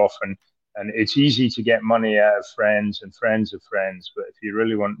pay off. And it's easy to get money out of friends and friends of friends, but if you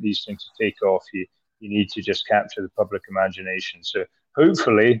really want these things to take off, you need to just capture the public imagination. So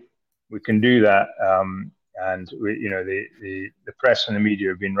hopefully we can do that. And we, the press and the media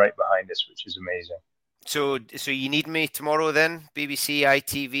have been right behind us, which is amazing. So you need me tomorrow then? BBC,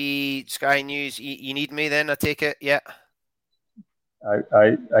 ITV, Sky News. You need me then? I take it, yeah.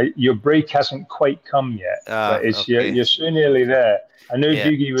 Your break hasn't quite come yet, but you're so nearly there. I know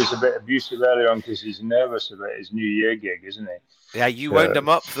Doogie was a bit abusive earlier on because he's nervous about his New Year gig, isn't he? Yeah, you wound him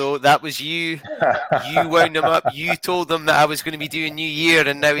up though. That was you. You wound him up. You told him that I was going to be doing New Year,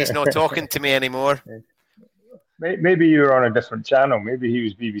 and now he's not talking to me anymore. Maybe you were on a different channel. Maybe he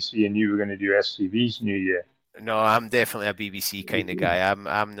was BBC and you were going to do STV's New Year. No, I'm definitely a BBC kind of guy.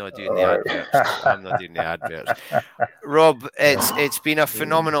 I'm not doing the adverts. I'm not doing the adverts. Rob, it's been a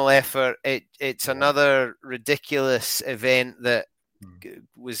phenomenal effort. It's another ridiculous event that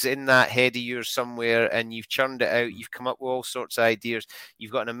was in that head of yours somewhere, and you've churned it out. You've come up with all sorts of ideas.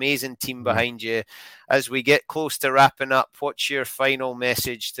 You've got an amazing team behind you. As we get close to wrapping up, what's your final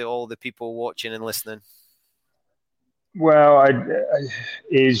message to all the people watching and listening? Well,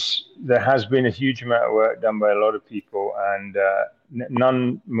 there has been a huge amount of work done by a lot of people, and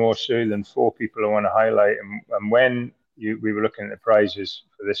none more so than 4 people I want to highlight. And when we were looking at the prizes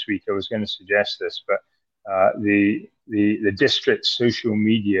for this week, I was going to suggest this, but the district social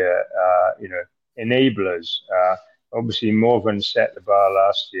media, enablers. Obviously, Morven set the bar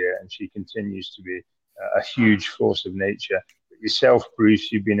last year, and she continues to be a huge force of nature. But yourself,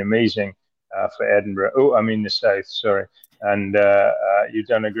 Bruce, you've been amazing for Edinburgh. Oh, I mean the South, sorry. And you've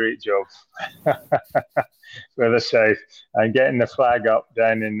done a great job for the South, and getting the flag up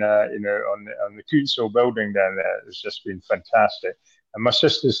down in on the Kuensel building down there has just been fantastic. And my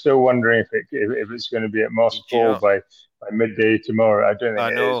sister's still wondering if it's going to be at Moss Ball by midday tomorrow. I don't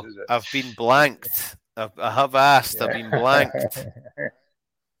think it is it? I've been blanked. I have asked. I've been blanked.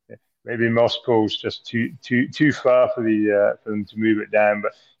 Maybe Moss Ball's just too far for them to move it down.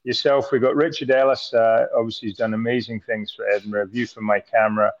 But yourself, we've got Richard Ellis. Obviously, he's done amazing things for Edinburgh. View from my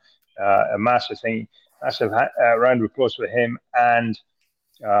camera, a massive round of applause for him. And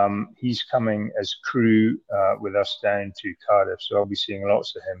he's coming as crew with us down to Cardiff, so I'll be seeing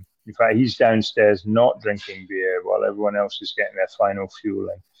lots of him. In fact, he's downstairs not drinking beer while everyone else is getting their final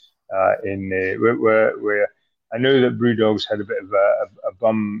fueling. I know that Brewdog's had a bit of a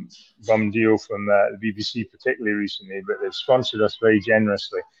bum deal from the BBC, particularly recently, but they've sponsored us very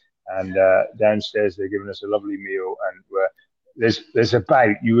generously. And downstairs, they're giving us a lovely meal. And there's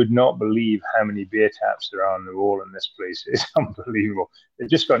about, you would not believe how many beer taps there are on the wall in this place. It's unbelievable. They've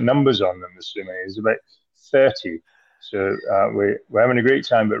just got numbers on them, assuming there's about 30. So we're having a great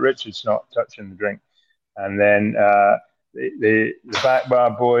time, but Richard's not touching the drink. And then the Back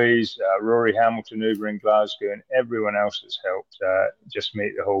Bar boys, Rory Hamilton over in Glasgow, and everyone else that's helped just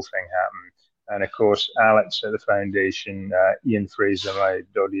make the whole thing happen. And of course, Alex at the foundation, Ian Fraser, my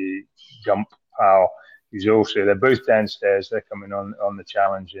Doddy Gump pal, who's also, they're both downstairs. They're coming on the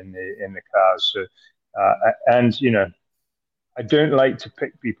challenge in the cars. So, and you know, I don't like to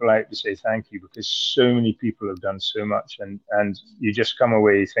pick people out to say thank you, because so many people have done so much, and you just come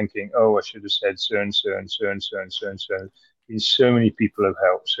away thinking, oh, I should have said so and so and so and so and so and so. And so many people have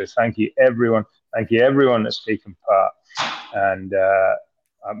helped. So thank you, everyone. Thank you, everyone that's taken part. And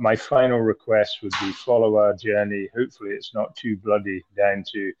my final request would be follow our journey. Hopefully, it's not too bloody down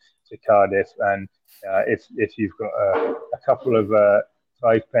to Cardiff. And if you've got a couple of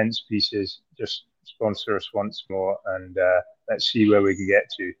 5p pieces, just sponsor us once more, and let's see where we can get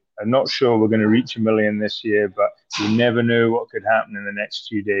to. I'm not sure we're going to reach 1 million this year, but you never know what could happen in the next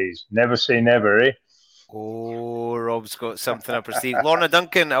 2 days. Never say never, eh? Oh, Rob's got something up her sleeve. Lorna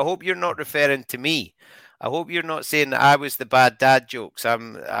Duncan, I hope you're not referring to me. I hope you're not saying that I was the bad dad jokes.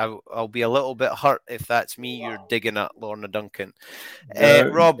 I'll be a little bit hurt if that's me you're digging at, Lorna Duncan.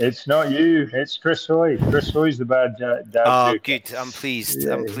 Rob, it's not you. It's Chris Hoy. Chris Hoy's the bad dad. Oh, joke. good. I'm pleased.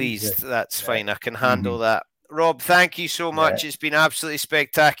 I'm pleased. That's fine. I can handle that. Rob, thank you so much. It's been absolutely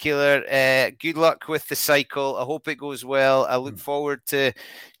spectacular. Good luck with the cycle. I hope it goes well. I look forward to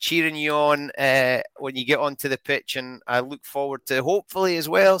cheering you on when you get onto the pitch, and I look forward to hopefully as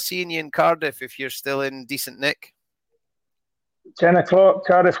well seeing you in Cardiff if you're still in decent nick. 10 o'clock,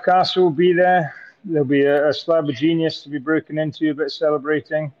 Cardiff Castle will be there. There'll be a slab of genius to be broken into, a bit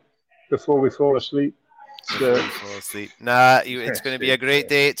celebrating before we fall asleep. It's going to be a great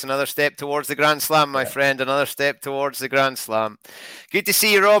day. It's another step towards the Grand Slam, my friend. Another step towards the Grand Slam. Good to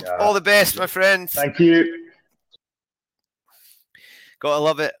see you, Rob. All the best, my friend. Thank you. Gotta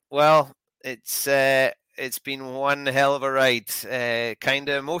love it. Well, it's been one hell of a ride. Kind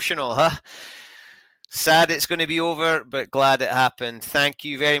of emotional, huh? Sad it's going to be over, but glad it happened. Thank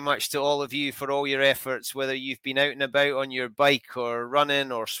you very much to all of you for all your efforts, whether you've been out and about on your bike or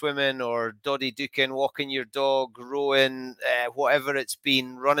running or swimming or doddy duking, walking your dog, rowing, whatever it's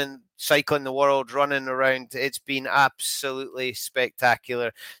been, running, cycling the world, running around. It's been absolutely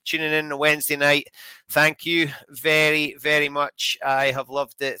spectacular. Tuning in on Wednesday night. Thank you very, very much. I have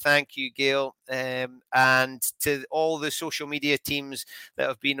loved it. Thank you, Gail. And to all the social media teams that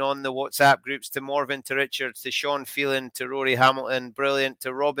have been on the WhatsApp groups, to Morven, to Richard, to Sean Phelan, to Rory Hamilton, brilliant,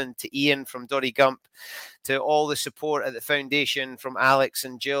 to Robin, to Ian from Doddy Gump, to all the support at the foundation from Alex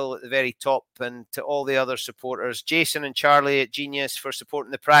and Jill at the very top, and to all the other supporters, Jason and Charlie at Genius for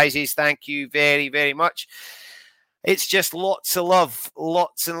supporting the prizes. Thank you very, very much. It's just lots of love,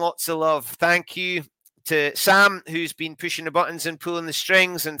 lots and lots of love. Thank you to Sam, who's been pushing the buttons and pulling the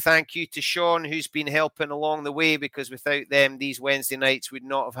strings, and thank you to Sean, who's been helping along the way, because without them, these Wednesday nights would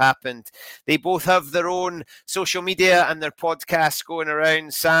not have happened. They both have their own social media and their podcasts going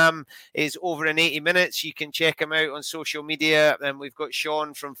around. Sam is over in 80 minutes. You can check him out on social media, and we've got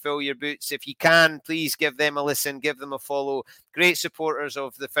Sean from Fill Your Boots. If you can, please give them a listen, give them a follow. Great supporters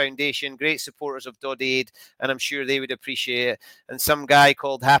of the foundation, great supporters of Doddy Aid, and I'm sure they would appreciate it. And some guy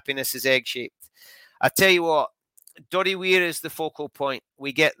called Happiness is Egg-Shaped. I tell you what, Doddy Weir is the focal point.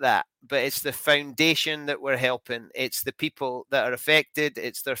 We get that. But it's the foundation that we're helping. It's the people that are affected.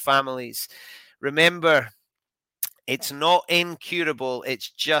 It's their families. Remember, It's not incurable. It's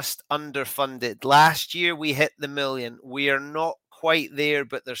just underfunded. Last year, we hit the 1 million. We are not quite there,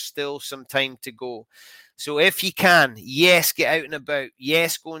 but there's still some time to go. So if you can, yes, get out and about.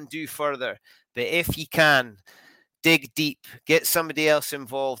 Yes, go and do further. But if you can, dig deep, get somebody else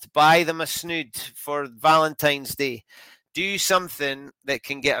involved, buy them a snood for Valentine's Day. Do something that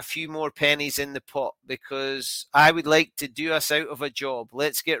can get a few more pennies in the pot, because I would like to do us out of a job.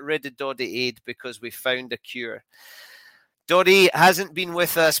 Let's get rid of Doddy Aid because we found a cure. Doddy hasn't been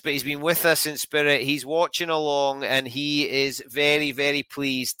with us, but he's been with us in spirit. He's watching along, and he is very, very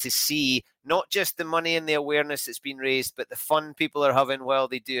pleased to see not just the money and the awareness that's been raised, but the fun people are having while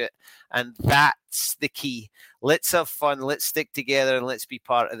they do it. And that's the key. Let's have fun. Let's stick together, and let's be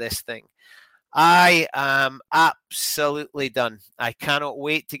part of this thing. I am absolutely done. I cannot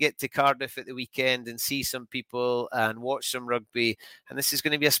wait to get to Cardiff at the weekend and see some people and watch some rugby. And this is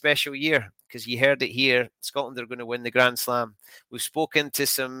going to be a special year, because you heard it here. Scotland are going to win the Grand Slam. We've spoken to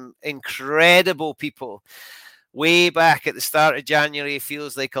some incredible people way back at the start of January. It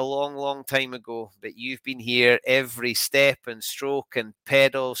feels like a long, long time ago, but you've been here every step and stroke and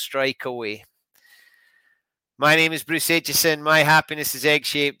pedal strike away. My name is Bruce Aitchison. My happiness is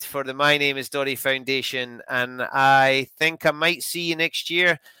egg-shaped for the My Name is Doddy Foundation, and I think I might see you next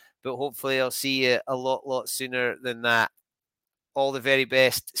year, but hopefully I'll see you a lot sooner than that. All the very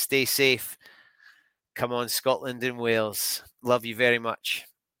best. Stay safe. Come on, Scotland and Wales. Love you very much.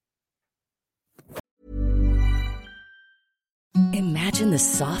 Imagine the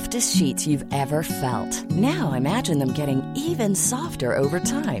softest sheets you've ever felt. Now imagine them getting even softer over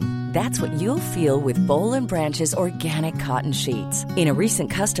time. That's what you'll feel with Boll & Branch's organic cotton sheets. In a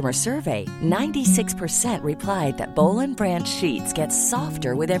recent customer survey, 96% replied that Boll & Branch sheets get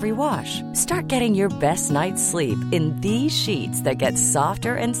softer with every wash. Start getting your best night's sleep in these sheets that get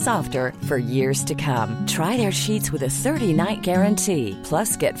softer and softer for years to come. Try their sheets with a 30-night guarantee.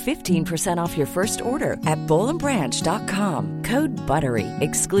 Plus, get 15% off your first order at bollandbranch.com. Code BUTTERY.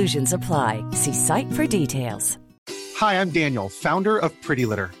 Exclusions apply. See site for details. Hi, I'm Daniel, founder of Pretty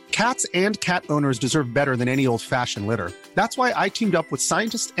Litter. Cats and cat owners deserve better than any old-fashioned litter. That's why I teamed up with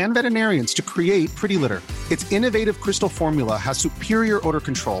scientists and veterinarians to create Pretty Litter. Its innovative crystal formula has superior odor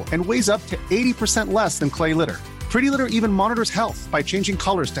control and weighs up to 80% less than clay litter. Pretty Litter even monitors health by changing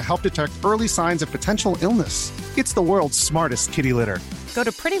colors to help detect early signs of potential illness. It's the world's smartest kitty litter. Go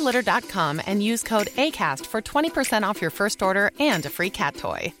to prettylitter.com and use code ACAST for 20% off your first order and a free cat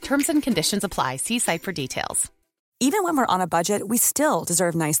toy. Terms and conditions apply. See site for details. Even when we're on a budget, we still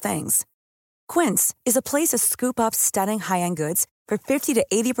deserve nice things. Quince is a place to scoop up stunning high-end goods for 50 to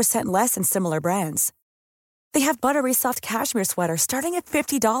 80% less than similar brands. They have buttery soft cashmere sweaters starting at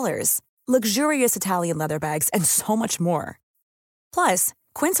 $50, luxurious Italian leather bags, and so much more. Plus,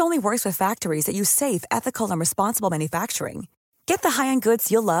 Quince only works with factories that use safe, ethical, and responsible manufacturing. Get the high-end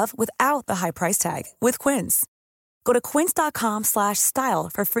goods you'll love without the high price tag with Quince. Go to quince.com/style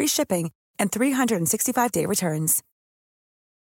for free shipping and 365-day returns.